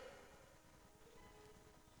singular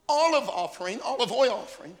olive oil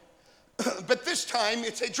offering, but this time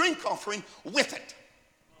it's a drink offering with it.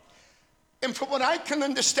 And from what I can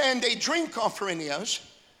understand, a drink offering is,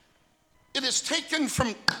 it is taken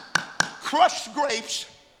from crushed grapes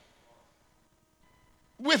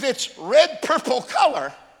with its red-purple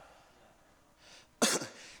color.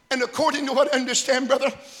 And according to what I understand,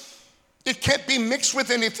 brother, it can't be mixed with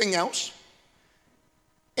anything else.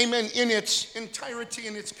 In its entirety,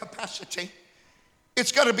 in its capacity.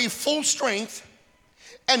 It's got to be full strength.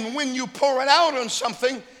 And when you pour it out on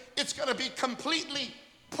something, it's got to be completely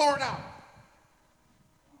poured out.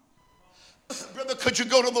 Brother, could you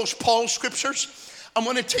go to those Paul scriptures? I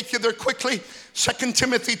want to take you there quickly. 2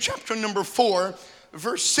 Timothy chapter number 4,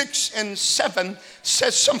 verse 6 and 7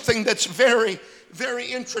 says something that's very,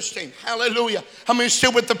 very interesting. Hallelujah. How many are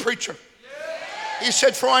still with the preacher? Yeah. He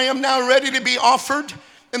said, for I am now ready to be offered,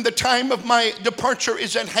 and the time of my departure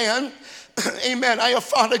is at hand. Amen. I have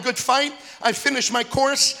fought a good fight. I've finished my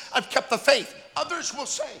course. I've kept the faith. Others will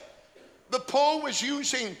say that Paul was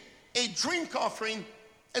using a drink offering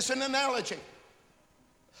as an analogy.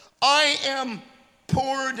 I am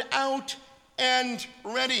poured out and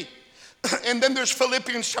ready. And then there's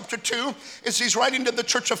Philippians chapter 2, as he's writing to the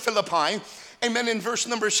church of Philippi. In verse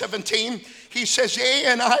number 17, he says, yea,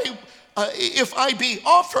 and if I be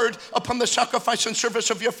offered upon the sacrifice and service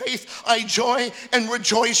of your faith, I joy and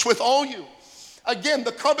rejoice with all you. Again,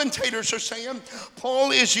 the commentators are saying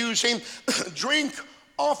Paul is using drink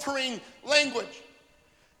offering language,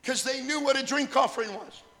 because they knew what a drink offering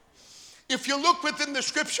was. If you look within the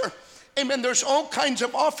scripture, there's all kinds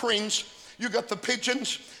of offerings. You got the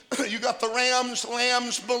pigeons, you got the rams,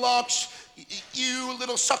 lambs, bullocks, you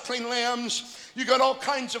little suckling lambs. You got all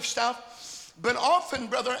kinds of stuff. But often,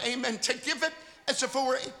 brother, to give it as if it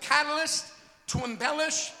were a catalyst to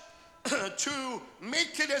embellish, to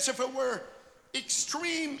make it as if it were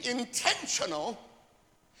extreme intentional,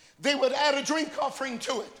 they would add a drink offering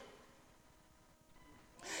to it.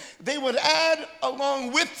 They would add,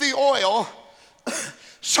 along with the oil,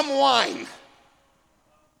 some wine.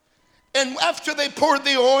 And after they poured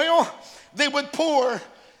the oil, they would pour,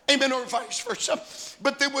 or vice versa,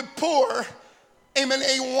 but they would pour, a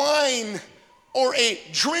wine or a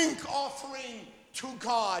drink offering to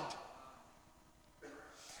God.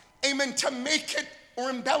 To make it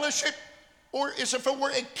or embellish it, or as if it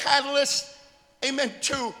were a catalyst,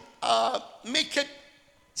 to make it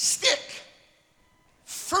stick.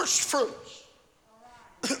 First fruits,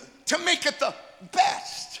 to make it the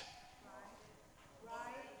best.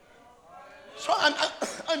 So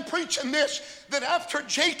I'm preaching this, that after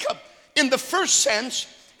Jacob, in the first sense,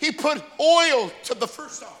 he put oil to the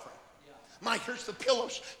first offering. Mike, here's the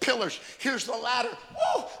pillars, here's the ladder.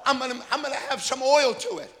 Whoa, I'm gonna have some oil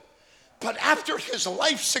to it. But after his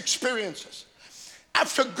life's experiences,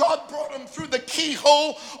 after God brought him through the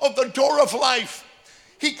keyhole of the door of life,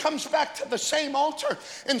 he comes back to the same altar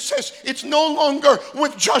and says, it's no longer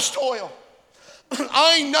with just oil.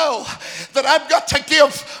 I know that I've got to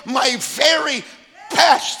give my very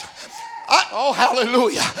best. Oh,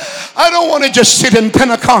 hallelujah. I don't want to just sit in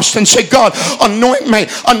Pentecost and say, God, anoint me,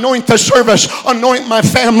 anoint the service, anoint my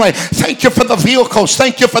family. Thank you for the vehicles.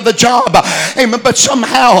 Thank you for the job. Amen. But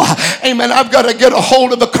somehow, amen, I've got to get a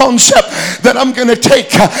hold of the concept that I'm going to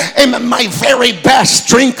take, amen, my very best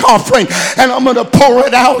drink offering and I'm going to pour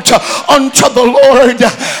it out unto the Lord.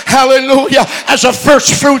 Hallelujah. As a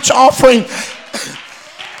first fruits offering.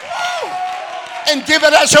 And give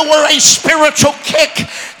it, as it were, a spiritual kick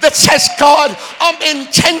that says, God, I'm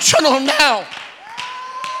intentional now.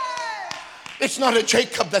 It's not a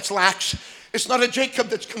Jacob that's lax. It's not a Jacob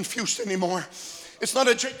that's confused anymore. It's not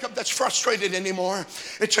a Jacob that's frustrated anymore.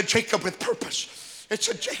 It's a Jacob with purpose. It's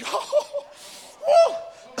a Jacob.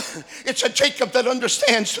 It's a Jacob that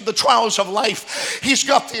understands the trials of life. He's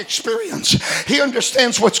got the experience. He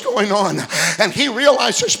understands what's going on. And he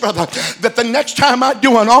realizes, brother, that the next time I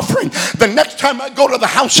do an offering, the next time I go to the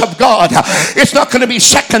house of God, it's not going to be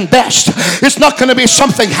second best. It's not going to be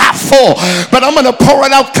something half full, but I'm going to pour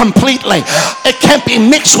it out completely. It can't be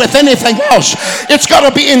mixed with anything else. It's got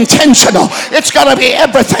to be intentional. It's got to be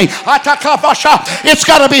everything. It's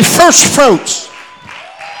got to be first fruits.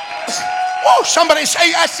 Oh, somebody say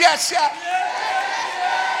yes, yes, yes.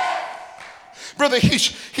 Brother,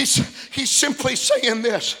 he's simply saying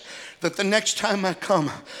this, that the next time I come,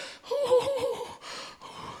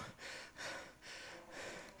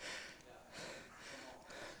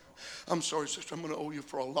 I'm sorry, sister, I'm going to owe you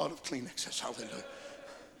for a lot of Kleenexes. Hallelujah.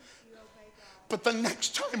 But the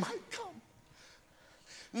next time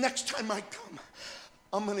I come,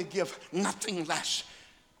 I'm going to give nothing less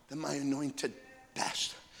than my anointed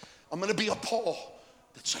best. I'm going to be a Paul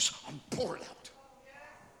that says, I'm poured out.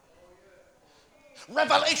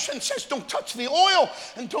 Revelation says, don't touch the oil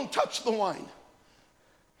and don't touch the wine.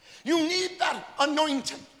 You need that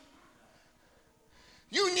anointing.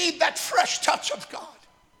 You need that fresh touch of God.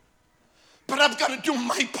 But I've got to do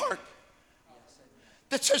my part.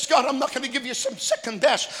 That says, God, I'm not going to give you some second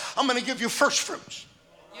best. I'm going to give you first fruits.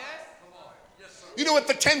 You know what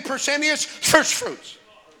the 10% is? First fruits.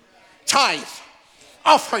 Tithe.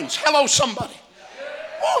 Offerings. Hello, somebody.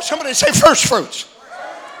 Oh, somebody say first fruits.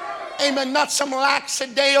 Amen. Not some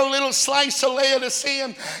laxadale little slice of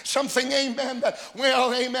Laodicean. Something, amen, that,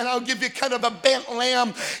 well, amen, I'll give you kind of a bent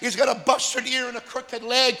lamb. He's got a busted ear and a crooked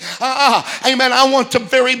leg. Amen. I want the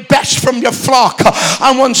very best from your flock.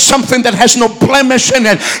 I want something that has no blemish in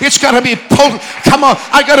it. It's got to be, come on,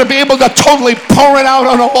 I got to be able to totally pour it out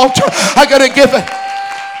on an altar. I got to give it.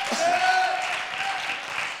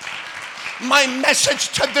 My message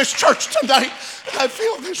to this church tonight, I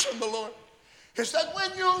feel this in the Lord, is that when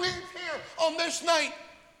you leave here on this night,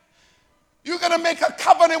 you got to make a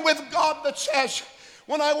covenant with God that says,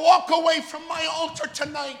 when I walk away from my altar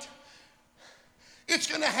tonight, it's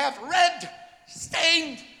going to have red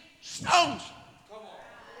stained stones.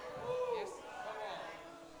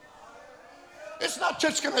 It's not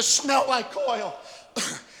just going to smell like oil.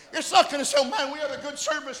 It's not going to say, oh man, we had a good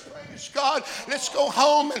service, praise God. Let's go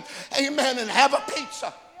home and amen and have a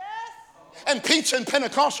pizza. Yes. And pizza and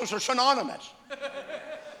Pentecostals are synonymous.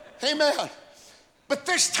 Amen. But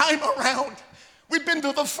this time around, we've been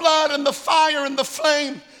through the flood and the fire and the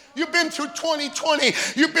flame. You've been through 2020.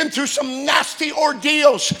 You've been through some nasty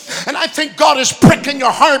ordeals. And I think God is pricking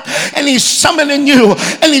your heart and He's summoning you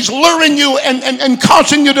and He's luring you and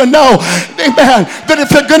causing you to know, amen, that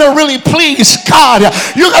if you're going to really please God,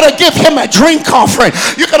 you got to give Him a drink offering.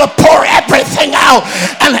 You got to pour everything out.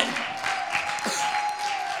 And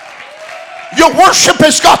your worship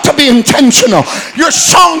has got to be intentional. Your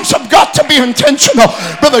songs have got to be intentional.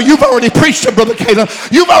 Brother, you've already preached it, Brother Caleb.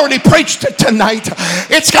 You've already preached it tonight.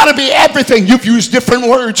 It's got to be everything. You've used different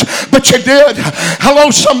words, but you did.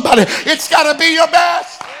 Hello, somebody. It's got to be your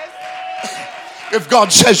best. If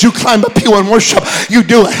God says you climb a pew and worship, you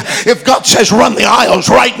do it. If God says run the aisles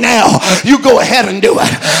right now, you go ahead and do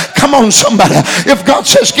it. Come on, somebody. If God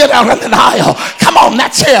says get out in an aisle, come on,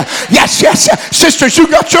 that's it. Yes, yes, yes. Sisters, you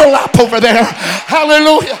got your lap over there.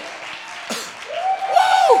 Hallelujah.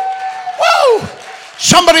 Woo! Woo!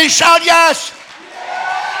 Somebody shout yes.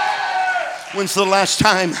 When's the last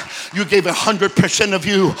time you gave 100% of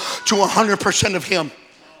you to 100% of Him?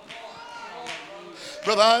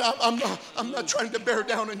 Brother, I'm not trying to bear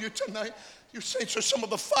down on you tonight. You saints are some of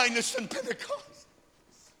the finest in Pentecost.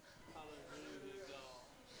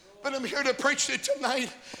 But I'm here to preach to you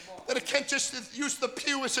tonight that I can't just use the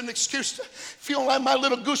pew as an excuse to feel like my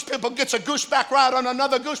little goose pimple gets a goose back ride on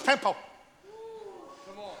another goose pimple.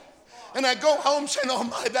 And I go home saying, oh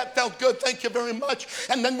my, that felt good, thank you very much.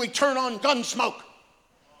 And then we turn on Gunsmoke.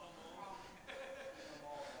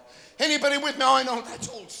 Anybody with me? Oh, I know that's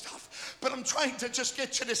old stuff. But I'm trying to just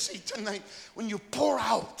get you to see tonight, when you pour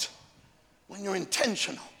out, when you're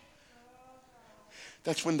intentional,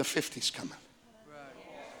 that's when the 50's coming.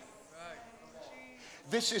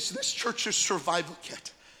 This church's survival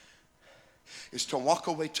kit is to walk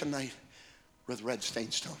away tonight with red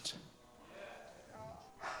stained stones.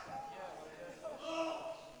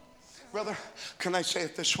 Brother, can I say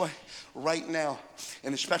it this way? Right now,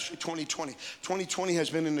 and especially 2020. 2020 has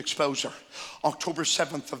been an exposure. October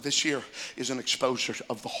 7th of this year is an exposure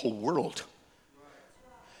of the whole world.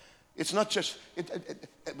 It's not just,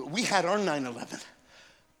 we had our 9/11.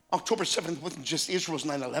 October 7th wasn't just Israel's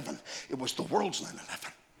 9/11. It was the world's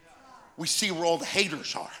 9/11. We see where all the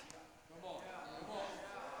haters are.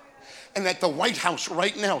 And at the White House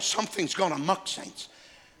right now, something's gone amok, saints.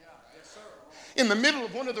 In the middle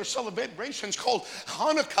of one of their celebrations called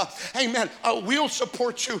Hanukkah, amen, we'll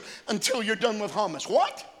support you until you're done with Hamas.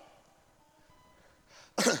 What?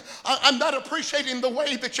 I'm not appreciating the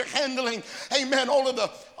way that you're handling, amen, all of the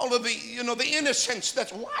the innocence.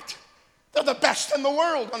 That's what? They're the best in the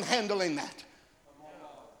world on handling that.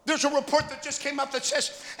 There's a report that just came out that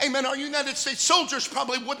says, amen, our United States soldiers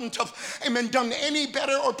probably wouldn't have, amen, done any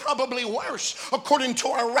better or probably worse according to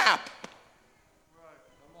our rap.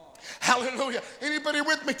 Hallelujah. Anybody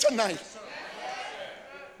with me tonight?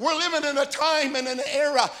 We're living in a time and an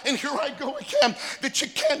era, and here I go again, that you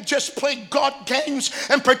can't just play God games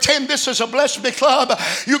and pretend this is a bless me club.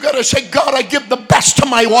 You got to say, God, I give the best to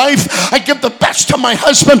my wife. I give the best to my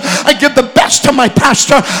husband. I give the best to my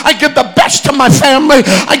pastor. I give the best to my family.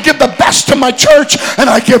 I give the best to my church, and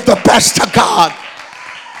I give the best to God.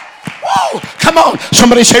 Whoa, come on.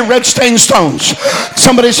 Somebody say red stained stones.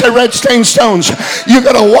 Somebody say red stained stones. You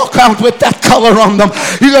got to walk out with that color on them.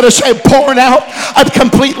 You got to say, pouring out, I've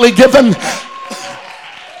completely given.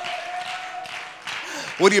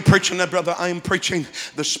 What are you preaching there, brother? I am preaching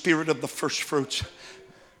the spirit of the first fruits.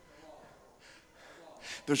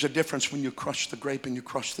 There's a difference when you crush the grape and you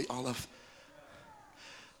crush the olive.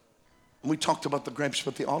 And we talked about the grapes,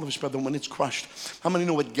 but the olives, brother, when it's crushed, how many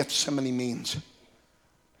know what Gethsemane means?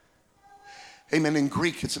 Amen. In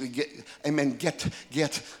Greek, it's amen.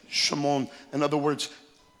 Get Shimon. In other words,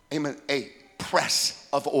 amen. A press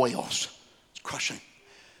of oils. It's crushing.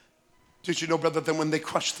 Did you know, brother, that when they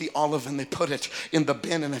crush the olive and they put it in the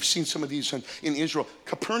bin, and I've seen some of these in Israel.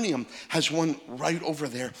 Capernaum has one right over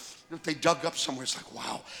there that they dug up somewhere. It's like,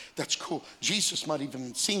 wow, that's cool. Jesus might even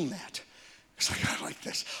have seen that. It's like, I like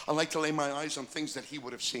this. I like to lay my eyes on things that he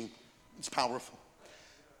would have seen. It's powerful.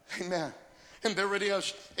 Amen. And there it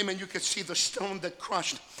is. Amen. You could see the stone that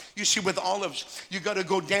crushed. You see, with olives, you got to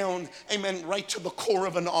go down, amen, right to the core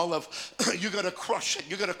of an olive. You got to crush it.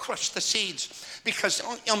 You got to crush the seeds. Because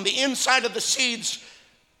on the inside of the seeds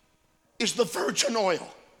is the virgin oil.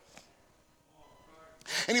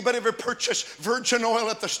 Anybody ever purchase virgin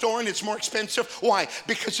oil at the store and it's more expensive? Why?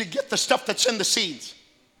 Because you get the stuff that's in the seeds.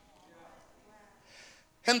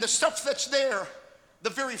 And the stuff that's there,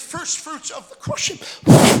 the very first fruits of the crushing,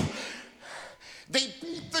 they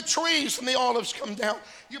beat the trees and the olives come down.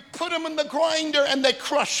 You put them in the grinder and they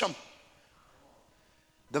crush them.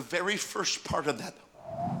 The very first part of that,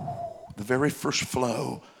 the very first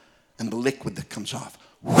flow and the liquid that comes off,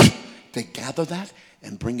 they gather that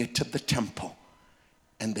and bring it to the temple.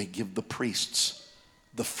 And they give the priests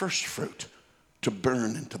the first fruit to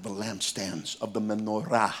burn into the lampstands of the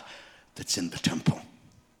menorah that's in the temple.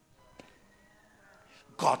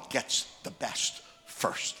 God gets the best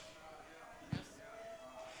first.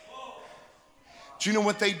 Do you know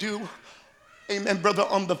what they do? Amen, brother,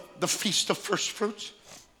 on the Feast of First Fruits?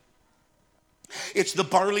 It's the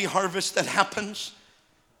barley harvest that happens.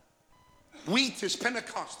 Wheat is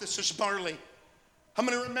Pentecost. This is barley. How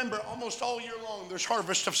many remember almost all year long there's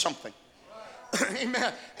harvest of something?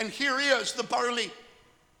 Amen. And here is the barley.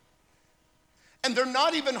 And they're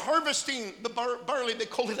not even harvesting the barley. They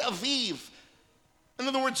call it Aviv. In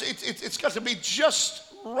other words, it's got to be just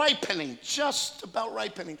ripening, just about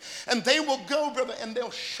ripening. And they will go, brother, and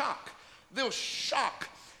they'll shock. They'll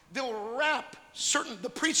wrap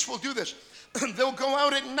the priests will do this. They'll go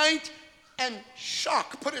out at night and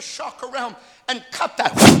put a shock around and cut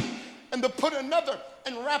that. And they'll put another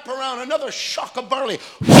and wrap around another shock of barley.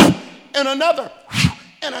 And another,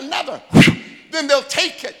 and another. Then they'll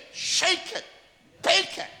take it, shake it,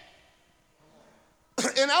 bake it.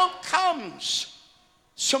 And out comes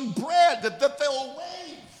some bread that they'll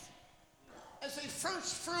wave as a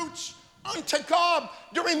first fruits unto God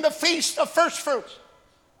during the Feast of First Fruits.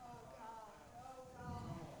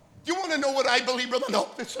 You want to know what I believe, brother? No,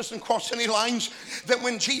 this doesn't cross any lines. That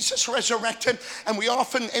when Jesus resurrected, and we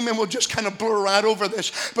often, amen, we'll just kind of blur right over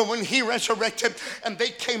this, but when he resurrected and they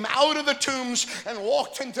came out of the tombs and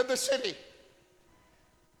walked into the city,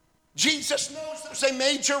 Jesus knows there's a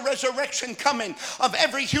major resurrection coming of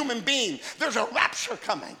every human being. There's a rapture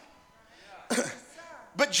coming.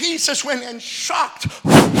 But Jesus went and shocked,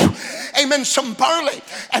 amen, some barley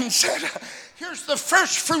and said, here's the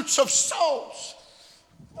first fruits of souls.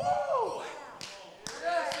 Woo.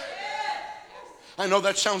 I know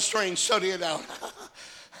that sounds strange. Study it out.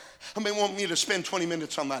 I may want me to spend 20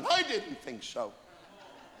 minutes on that. I didn't think so.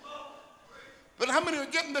 But how many are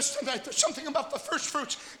getting this tonight? There's something about the first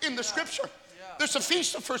fruits in the scripture. There's a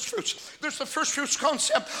feast of first fruits. There's the first fruits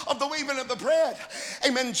concept of the waving of the bread.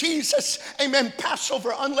 Amen. Jesus, amen,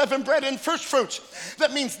 Passover, unleavened bread and first fruits.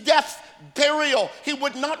 That means death, burial. He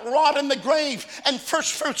would not rot in the grave. And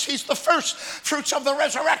first fruits, he's the first fruits of the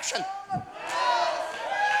resurrection.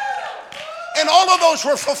 And all of those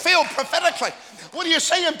were fulfilled prophetically. What are you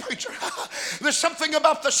saying, preacher? There's something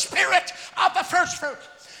about the spirit of the first fruits.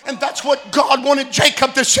 And that's what God wanted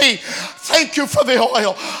Jacob to see. Thank you for the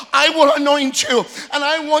oil. I will anoint you, and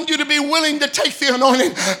I want you to be willing to take the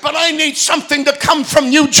anointing. But I need something to come from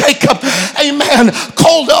you, Jacob. Amen.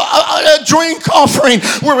 Called a drink offering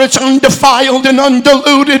where it's undefiled and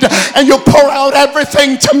undiluted, and you pour out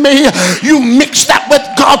everything to me. You mix that with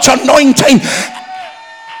God's anointing.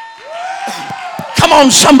 Come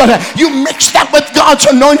on, somebody. You mix that with God's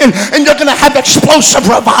anointing and you're going to have explosive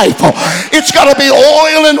revival. It's got to be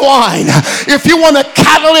oil and wine. If you want a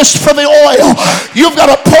catalyst for the oil, you've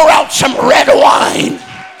got to pour out some red wine.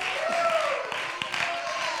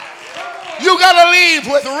 You got to leave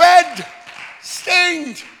with red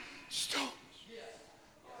stained stones.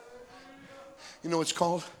 You know what it's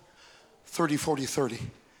called? 30, 40, 30.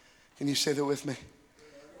 Can you say that with me?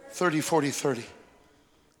 30, 40, 30.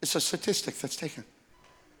 It's a statistic that's taken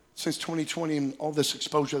since 2020 and all this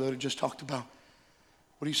exposure that I just talked about.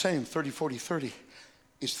 What are you saying? 30, 40, 30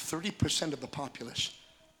 is 30% of the populace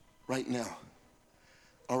right now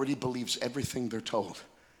already believes everything they're told.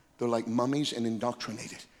 They're like mummies and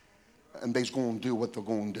indoctrinated. And they're going to do what they're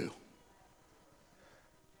going to do.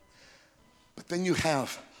 But then you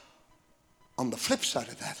have, on the flip side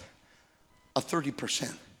of that, a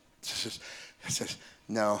 30%. It says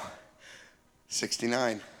no.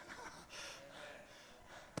 69.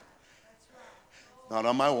 Not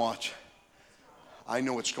on my watch. I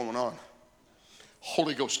know what's going on.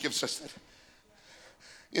 Holy Ghost gives us that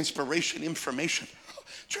inspiration, information,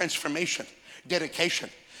 transformation, dedication.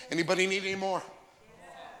 Anybody need any more?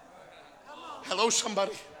 Hello,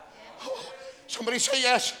 somebody. Somebody say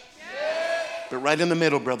yes. But right in the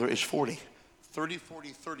middle, brother, is 40. 30, 40,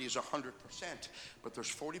 30 is 100%. But there's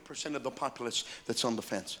 40% of the populace that's on the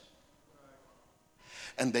fence.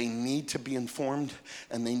 And they need to be informed,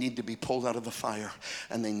 and they need to be pulled out of the fire,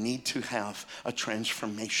 and they need to have a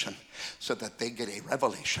transformation so that they get a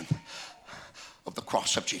revelation of the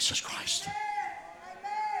cross of Jesus Christ.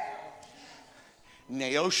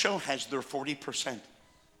 Neosho has their 40%.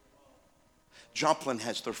 Joplin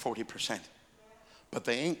has their 40%. But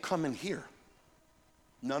they ain't coming here.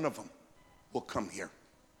 None of them will come here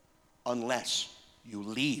unless you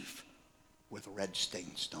leave with red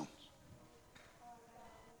stained stones.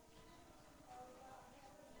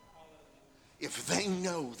 If they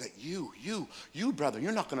know that you, brother,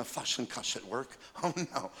 you're not going to fuss and cuss at work. Oh,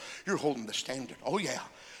 no. You're holding the standard. Oh, yeah.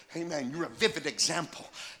 Amen. You're a vivid example.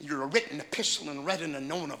 You're a written epistle and read and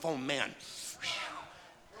known of all men.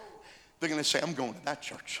 They're going to say, I'm going to that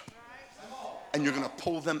church. And you're going to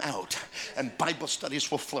pull them out. And Bible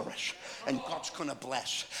studies will flourish. And God's going to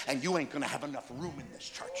bless. And you ain't going to have enough room in this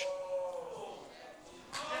church.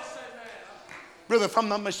 Brother, if I'm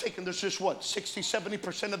not mistaken, there's just what, 60,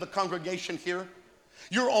 70% of the congregation here?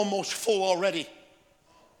 You're almost full already.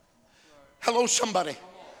 Hello, somebody.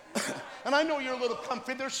 And I know you're a little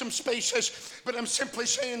comfy. There's some spaces. But I'm simply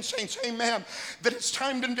saying, saints, amen, that it's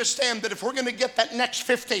time to understand that if we're going to get that next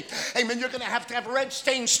 50, amen, you're going to have red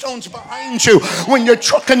stained stones behind you when you're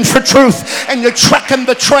trucking for truth and you're trekking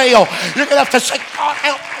the trail. You're going to have to say, God,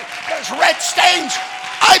 help me. There's red stains.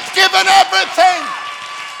 I've given everything.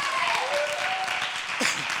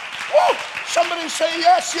 Woo! Somebody say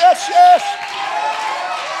yes, yes, yes.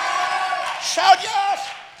 Shout yes.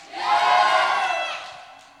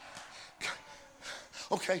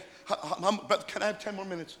 Okay, but can I have 10 more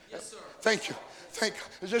minutes? Yes, sir. Thank you. Thank you.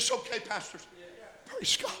 Is this okay, pastors? Yeah.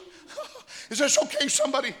 Praise God. Is this okay,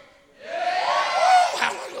 somebody? Yeah. Oh,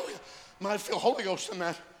 hallelujah. I feel Holy Ghost in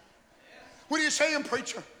that. What are you saying,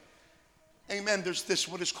 preacher? Amen. There's this,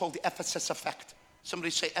 what is called the Ephesus effect.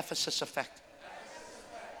 Somebody say Ephesus effect.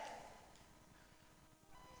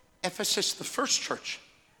 Ephesus, the first church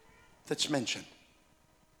that's mentioned,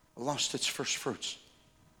 lost its first fruits.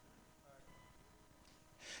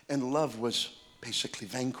 And love was basically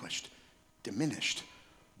vanquished, diminished,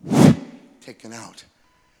 taken out.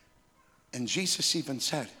 And Jesus even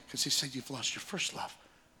said, because he said, you've lost your first love.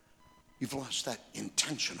 You've lost that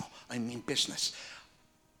intentional, business.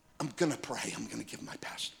 I'm going to pray. I'm going to give my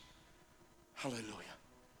best. Hallelujah.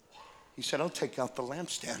 He said, I'll take out the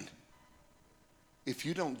lampstand. If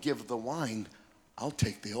you don't give the wine, I'll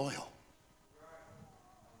take the oil.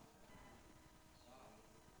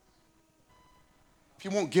 If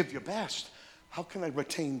you won't give your best, how can I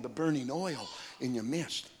retain the burning oil in your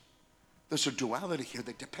midst? There's a duality here.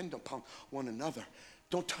 They depend upon one another.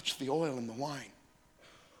 Don't touch the oil and the wine.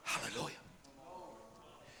 Hallelujah.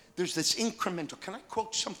 There's this incremental. Can I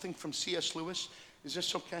quote something from C.S. Lewis? Is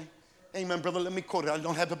this okay? Amen, brother. Let me quote it. I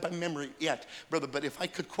don't have it by memory yet, brother, but if I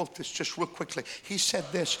could quote this just real quickly. He said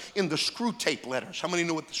this in the Screw Tape Letters. How many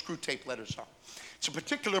know what the Screw Tape Letters are? It's a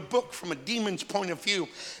particular book from a demon's point of view,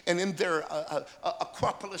 and in their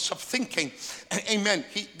acropolis of thinking, amen,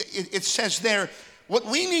 it says there, what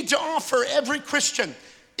we need to offer every Christian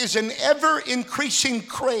is an ever-increasing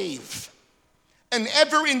crave, an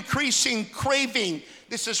ever-increasing craving.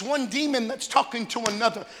 This is one demon that's talking to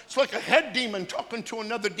another. It's like a head demon talking to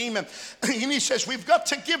another demon. And he says, we've got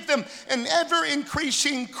to give them an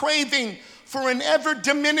ever-increasing craving for an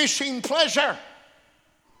ever-diminishing pleasure.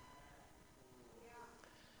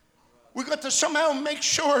 We've got to somehow make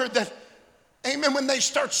sure that, amen, when they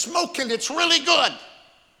start smoking, it's really good.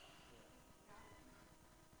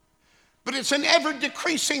 But it's an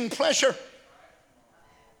ever-decreasing pleasure.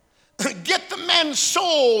 Get the man's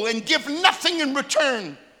soul and give nothing in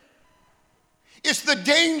return. It's the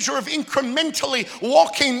danger of incrementally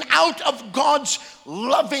walking out of God's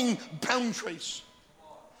loving boundaries.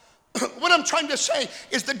 What I'm trying to say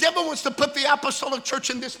is the devil wants to put the apostolic church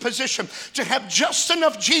in this position to have just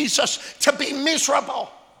enough Jesus to be miserable.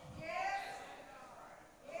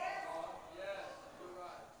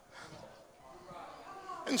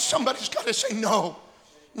 And somebody's got to say, no.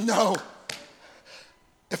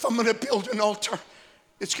 If I'm going to build an altar,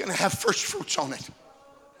 it's going to have first fruits on it.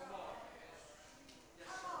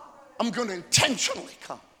 I'm going to intentionally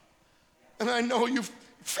come. And I know you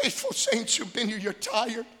faithful saints who've been here, you're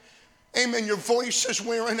tired. Amen. Your voice is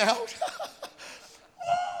wearing out.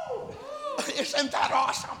 Isn't that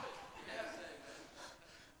awesome?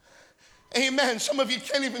 Amen. Some of you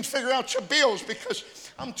can't even figure out your bills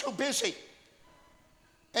because I'm too busy.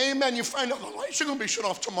 Amen. You find out the lights are going to be shut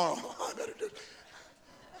off tomorrow. I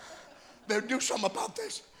better do something about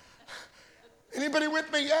this. Anybody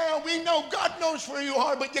with me? Yeah, we know God knows where you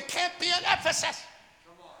are, but you can't be in Ephesus.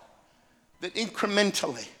 That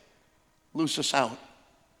incrementally loses out.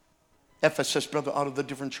 Ephesus, brother, out of the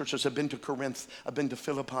different churches. I've been to Corinth. I've been to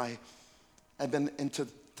Philippi. I've been into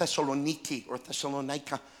Thessaloniki or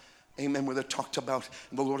Thessalonica. Amen, where they talked about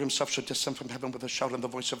the Lord himself shall descend from heaven with a shout and the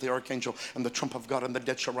voice of the archangel and the trump of God, and the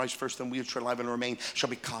dead shall rise first, and we which are alive and remain shall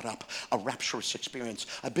be caught up. A rapturous experience.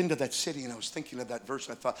 I've been to that city and I was thinking of that verse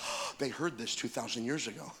and I thought, they heard this 2,000 years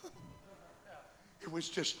ago. It was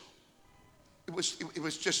just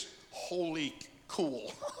holy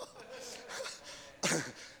cool.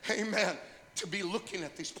 Amen. To be looking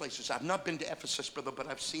at these places. I've not been to Ephesus, brother, but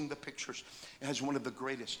I've seen the pictures. It has one of the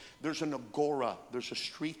greatest. There's an agora. There's a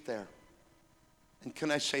street there. And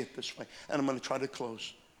can I say it this way? And I'm going to try to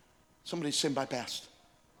close. Somebody say my best.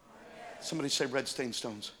 Somebody say red stained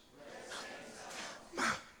stones.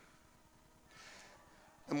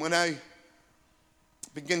 And when I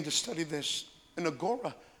begin to study this, an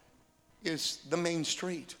agora is the main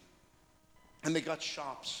street. And they got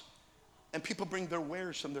shops. And people bring their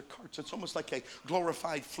wares and their carts. It's almost like a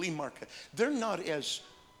glorified flea market. They're not as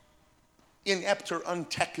inept or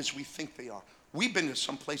untech as we think they are. We've been to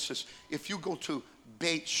some places. If you go to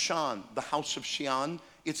Beit Shan, the house of Shian,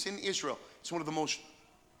 it's in Israel. It's one of the most,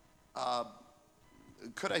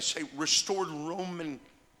 could I say, restored Roman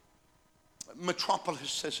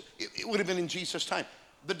metropolises. It would have been in Jesus' time.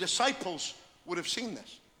 The disciples would have seen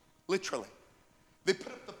this, literally. They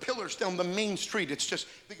put up the pillars down the main street. It's just,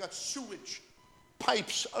 they got sewage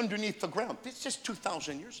pipes underneath the ground. It's just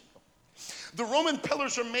 2,000 years ago. The Roman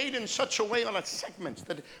pillars are made in such a way on a segment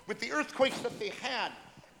that with the earthquakes that they had,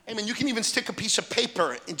 I mean, you can even stick a piece of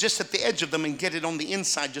paper just at the edge of them and get it on the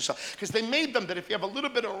inside just so, because they made them that if you have a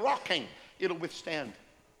little bit of rocking, it'll withstand.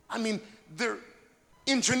 I mean, their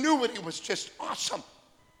ingenuity was just awesome.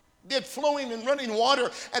 They had flowing and running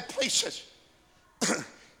water at places.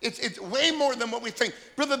 It's way more than what we think.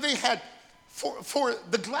 Brother, they had for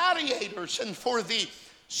the gladiators and for the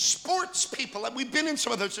sports people. We've been in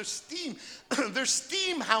some of those. There's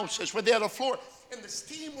steam houses where they had a floor and the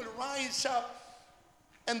steam would rise up,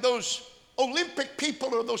 and those Olympic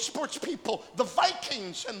people or those sports people, the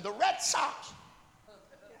Vikings and the Red Sox,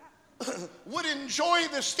 would enjoy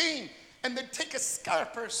the steam, and they'd take a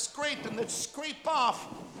scarp or a scrape and they'd scrape off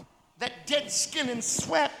that dead skin and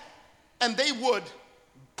sweat, and they would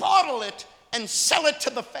bottle it and sell it to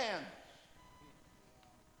the fans.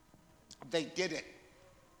 They did it.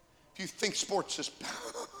 If you think sports is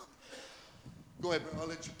go ahead, brother. I'll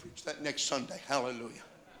let you preach that next Sunday. Hallelujah.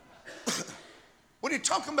 What are you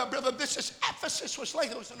talking about, brother? This is Ephesus was like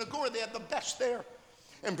it was an agora. They had the best there.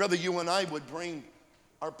 And brother, you and I would bring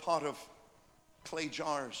our pot of clay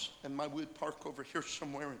jars and my wood park over here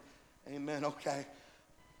somewhere. And, amen. Okay.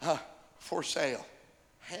 For sale.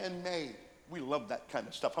 Handmade. We love that kind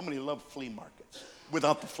of stuff. How many love flea markets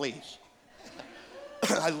without the fleas?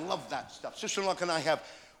 I love that stuff. Sister Narlock and I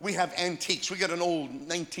we have antiques. We got an old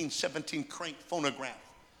 1917 crank phonograph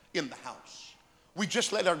in the house. We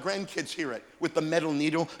just let our grandkids hear it with the metal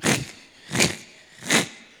needle.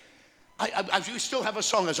 We still have a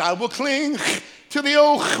song as I will cling to the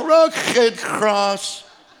old rugged cross.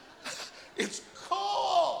 It's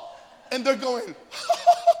cool. And they're going,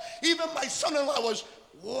 even my son-in-law was,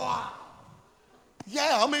 wow.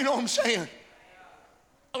 Yeah, I mean, you know what I'm saying?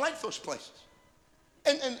 I like those places.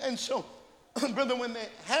 And so, brother, when they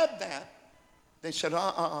had that, they said,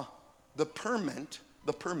 the permit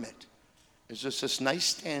is just this nice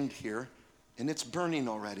stand here, and it's burning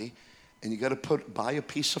already, and you got to buy a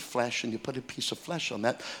piece of flesh, and you put a piece of flesh on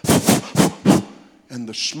that, and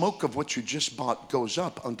the smoke of what you just bought goes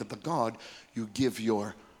up unto the God. You give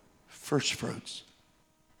your first fruits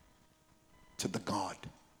to the God,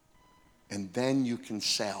 and then you can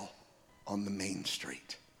sell on the main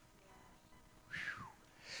street.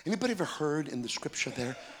 Anybody ever heard in the scripture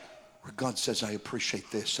there where God says, I appreciate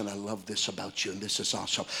this and I love this about you and this is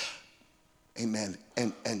awesome. Amen.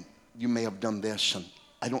 And you may have done this and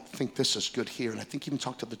I don't think this is good here. And I think you even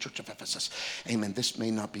talked to the church of Ephesus. Amen. This may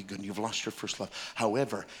not be good. You've lost your first love.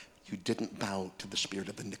 However, you didn't bow to the spirit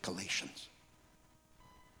of the Nicolaitans.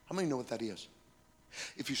 How many know what that is?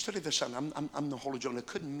 If you study this, I'm the Holy John. It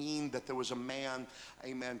could mean that there was a man,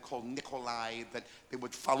 amen, called Nikolai, that they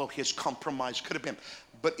would follow his compromise. Could have been.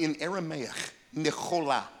 But in Aramaic,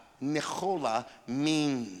 Nicola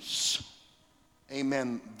means,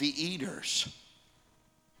 amen, the eaters.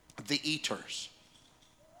 The eaters.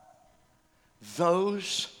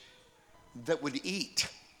 Those that would eat.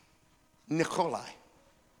 Nikolai.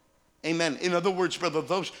 Amen. In other words, brother,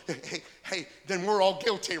 those, hey, then we're all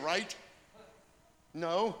guilty, right?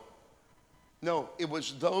 No, it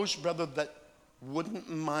was those, brother, that wouldn't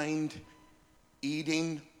mind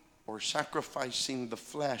eating or sacrificing the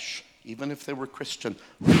flesh, even if they were Christian.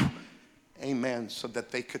 Amen. So that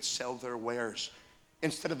they could sell their wares.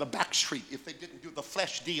 Instead of the back street, if they didn't do the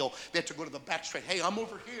flesh deal, they had to go to the back street. Hey, I'm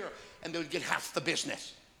over here. And they would get half the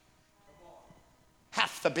business.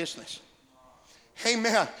 Half the business.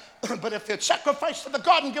 Amen. But if they'd sacrifice to the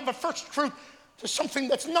God and give a first fruit to something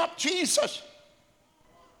that's not Jesus.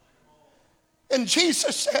 And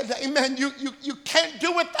Jesus said, amen, you can't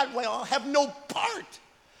do it that way. I'll have no part.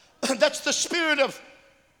 That's the spirit of,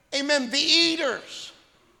 amen, the eaters.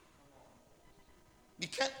 I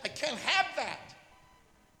can't have that.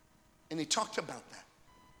 And he talked about that.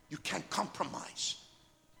 You can't compromise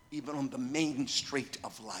even on the main street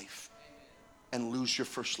of life and lose your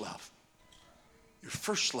first love. Your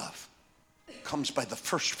first love comes by the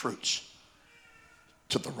first fruits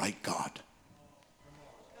to the right God.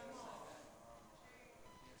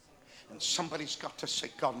 And somebody's got to say,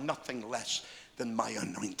 God, nothing less than my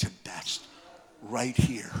anointed best right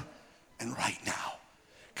here and right now.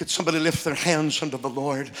 Could somebody lift their hands unto the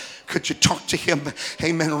Lord? Could you talk to him,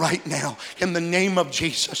 amen, right now? In the name of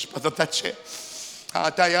Jesus, brother, that's it.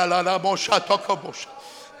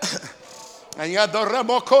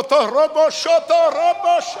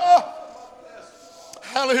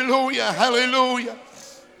 Hallelujah, hallelujah.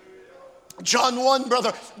 John 1,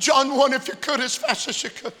 brother. John 1, if you could, as fast as you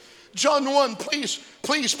could. John 1, please.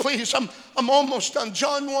 I'm almost done.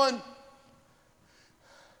 John 1.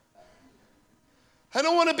 I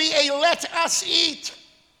don't want to be a let us eat.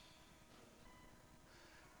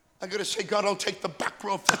 I got to say, God, I'll take the back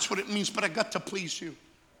row if that's what it means, but I got to please you.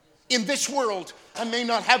 In this world, I may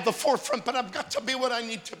not have the forefront, but I've got to be what I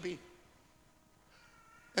need to be.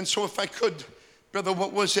 And so if I could, brother,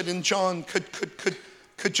 what was it in John?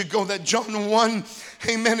 Could you go that John 1,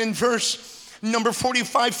 amen, in verse Number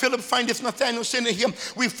 45, Philip findeth Nathanael, saying to him,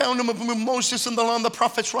 we found him of whom Moses and the law and the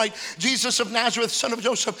prophets write, Jesus of Nazareth, son of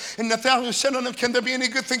Joseph. And Nathanael said unto him, can there be any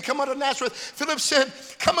good thing come out of Nazareth? Philip said,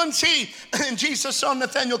 come and see. And Jesus saw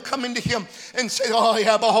Nathanael coming to him and said, oh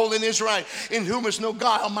yeah, behold, in Israel, in whom is no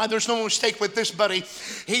guile. My, there's no mistake with this buddy.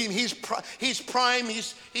 He's prime,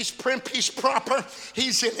 he's primp, he's proper,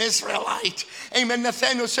 he's an Israelite. Amen.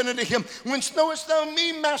 Nathanael said unto him, whence knowest thou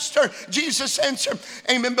me, master? Jesus answered,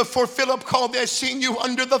 amen, before Philip called, I seen you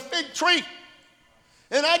under the fig tree.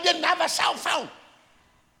 And I didn't have a cell phone.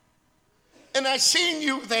 And I seen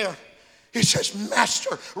you there. He says,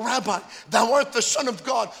 Master, Rabbi, thou art the Son of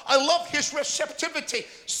God. I love his receptivity.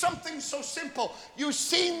 Something so simple. You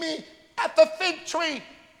see me at the fig tree.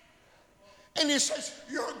 And he says,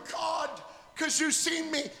 you're God, because you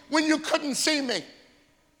seen me when you couldn't see me.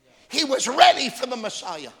 He was ready for the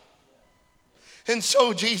Messiah. And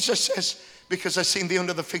so Jesus says, because I seen thee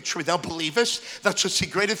under the fig tree, thou believest, thou shalt see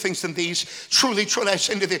greater things than these. Truly, truly, I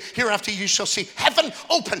say unto thee, hereafter you shall see heaven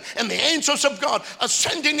open and the angels of God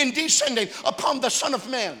ascending and descending upon the Son of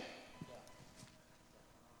Man.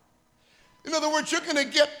 In other words, you're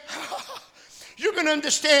going to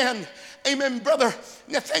understand, amen, brother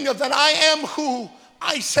Nathanael, that I am who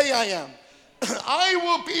I say I am. I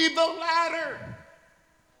will be the ladder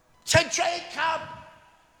to Jacob,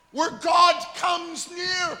 where God comes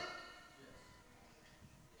near.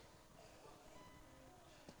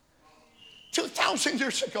 2,000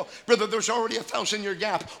 years ago, brother, there's already a 1,000-year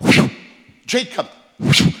gap. Jacob,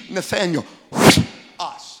 Nathanael,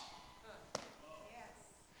 us.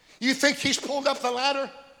 You think he's pulled up the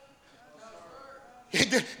ladder?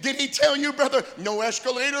 Did he tell you, brother, no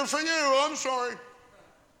escalator for you? I'm sorry.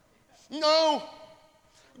 No.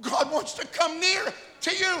 God wants to come near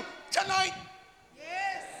to you tonight.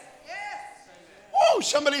 Yes, yes. Oh,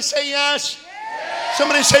 somebody say yes. Yes.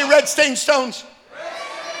 Somebody say red stained stones.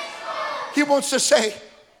 He wants to say,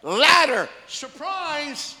 ladder,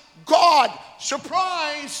 surprise, God,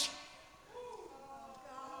 surprise,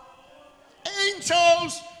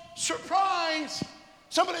 angels, surprise.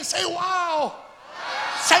 Somebody say, wow.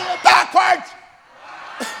 Say it backwards.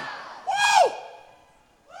 Woo!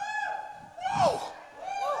 Woo!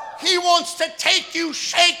 He wants to take you,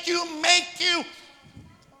 shake you, make you.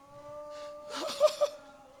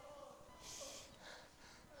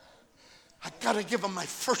 I got to give him my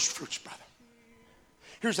first fruits, brother.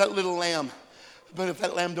 Here's that little lamb. But if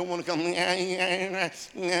that lamb don't want to come, I'm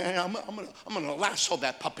going to lasso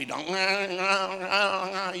that puppy down.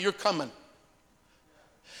 You're coming.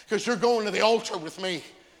 Because you're going to the altar with me.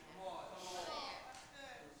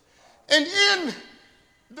 And in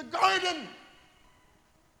the garden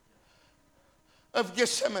of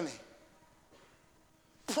Gethsemane,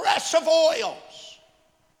 press of oils.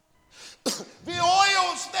 The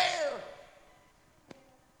oil's there.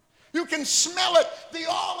 You can smell it. The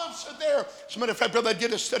olives are there. As a matter of fact, brother, I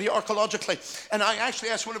did a study archaeologically, and I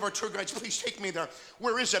actually asked one of our tour guides, please take me there.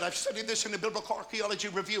 Where is it? I've studied this in the Biblical Archaeology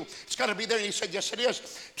Review. It's got to be there. And he said, yes, it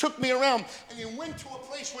is. Took me around, and he went to a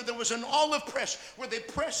place where there was an olive press, where they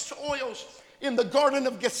pressed oils in the Garden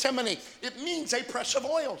of Gethsemane. It means a press of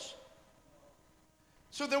oils.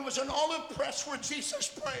 So there was an olive press where Jesus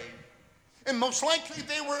prayed, and most likely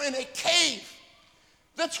they were in a cave.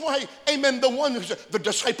 That's why, amen, the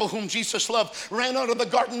disciple whom Jesus loved ran out of the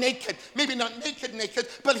garden naked. Maybe not naked,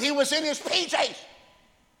 but he was in his PJs.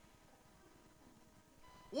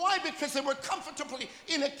 Why? Because they were comfortably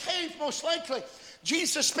in a cave, most likely.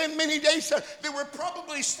 Jesus spent many days there. They were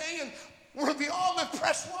probably staying where the olive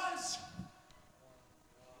press was.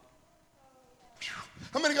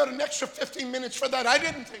 I'm going to go an extra 15 minutes for that. I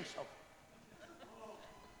didn't think so.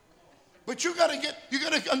 But you got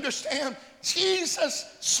to understand, Jesus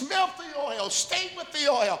smelt the oil, stayed with the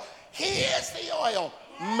oil. He is the oil.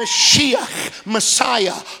 Mashiach,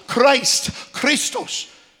 Messiah, Christ,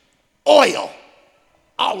 Christos, oil,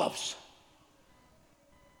 olives.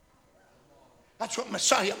 That's what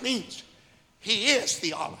Messiah means. He is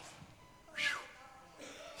the olive.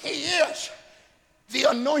 He is the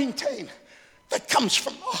anointing that comes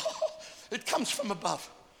from, it comes from above.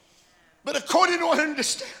 But according to what I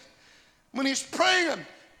understand, when he's praying,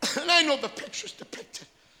 and I know the picture's depicted,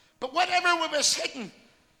 but whatever was hidden,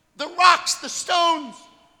 the rocks, the stones,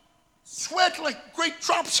 sweat like great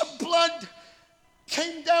drops of blood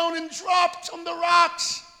came down and dropped on the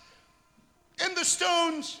rocks and the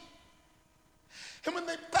stones. And when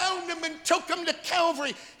they bound him and took him to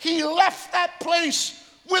Calvary, he left that place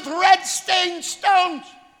with red-stained stones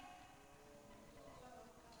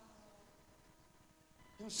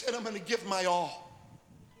and said, I'm going to give my all.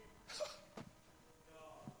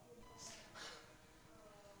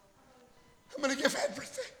 I'm give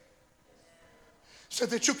everything so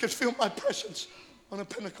that you can feel my presence on a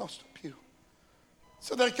Pentecostal pew.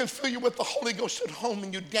 So that I can fill you with the Holy Ghost at home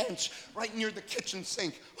and you dance right near the kitchen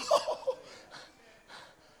sink.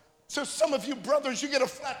 So some of you brothers, you get a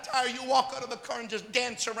flat tire, you walk out of the car and just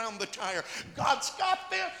dance around the tire. God's got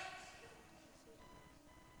this.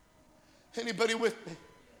 Anybody with me?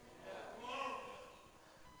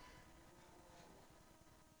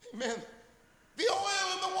 Amen. The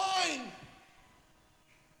oil and the wine.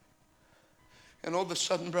 And all of a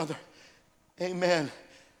sudden, brother, amen,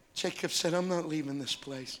 Jacob said, I'm not leaving this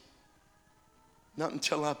place. Not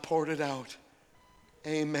until I poured it out,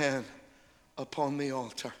 amen, upon the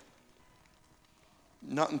altar.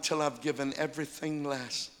 Not until I've given everything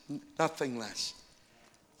less, nothing less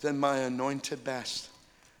than my anointed best.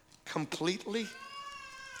 Completely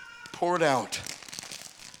poured out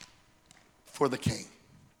for the King.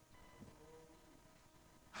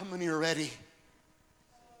 How many are ready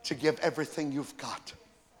to give everything you've got?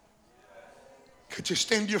 Could you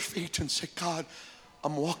stand to your feet and say, God,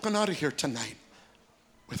 I'm walking out of here tonight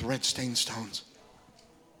with red stained stones.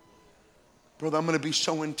 Brother, I'm going to be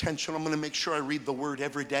so intentional. I'm going to make sure I read the word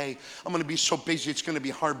every day. I'm going to be so busy it's going to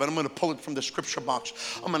be hard, but I'm going to pull it from the scripture box.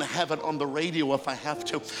 I'm going to have it on the radio if I have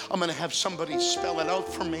to. I'm going to have somebody spell it out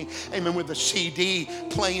for me. Amen. With a CD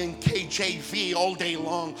playing KJV all day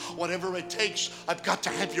long. Whatever it takes. I've got to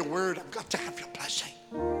have your word. I've got to have your blessing.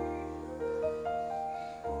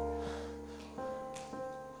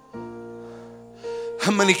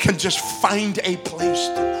 How many can just find a place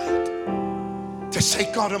tonight to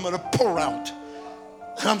say, God, I'm going to pour out.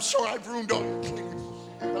 And I'm sorry I've ruined all your things.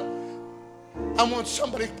 I want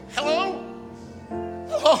somebody, hello?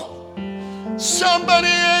 Hello? Somebody.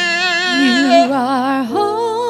 You are holy.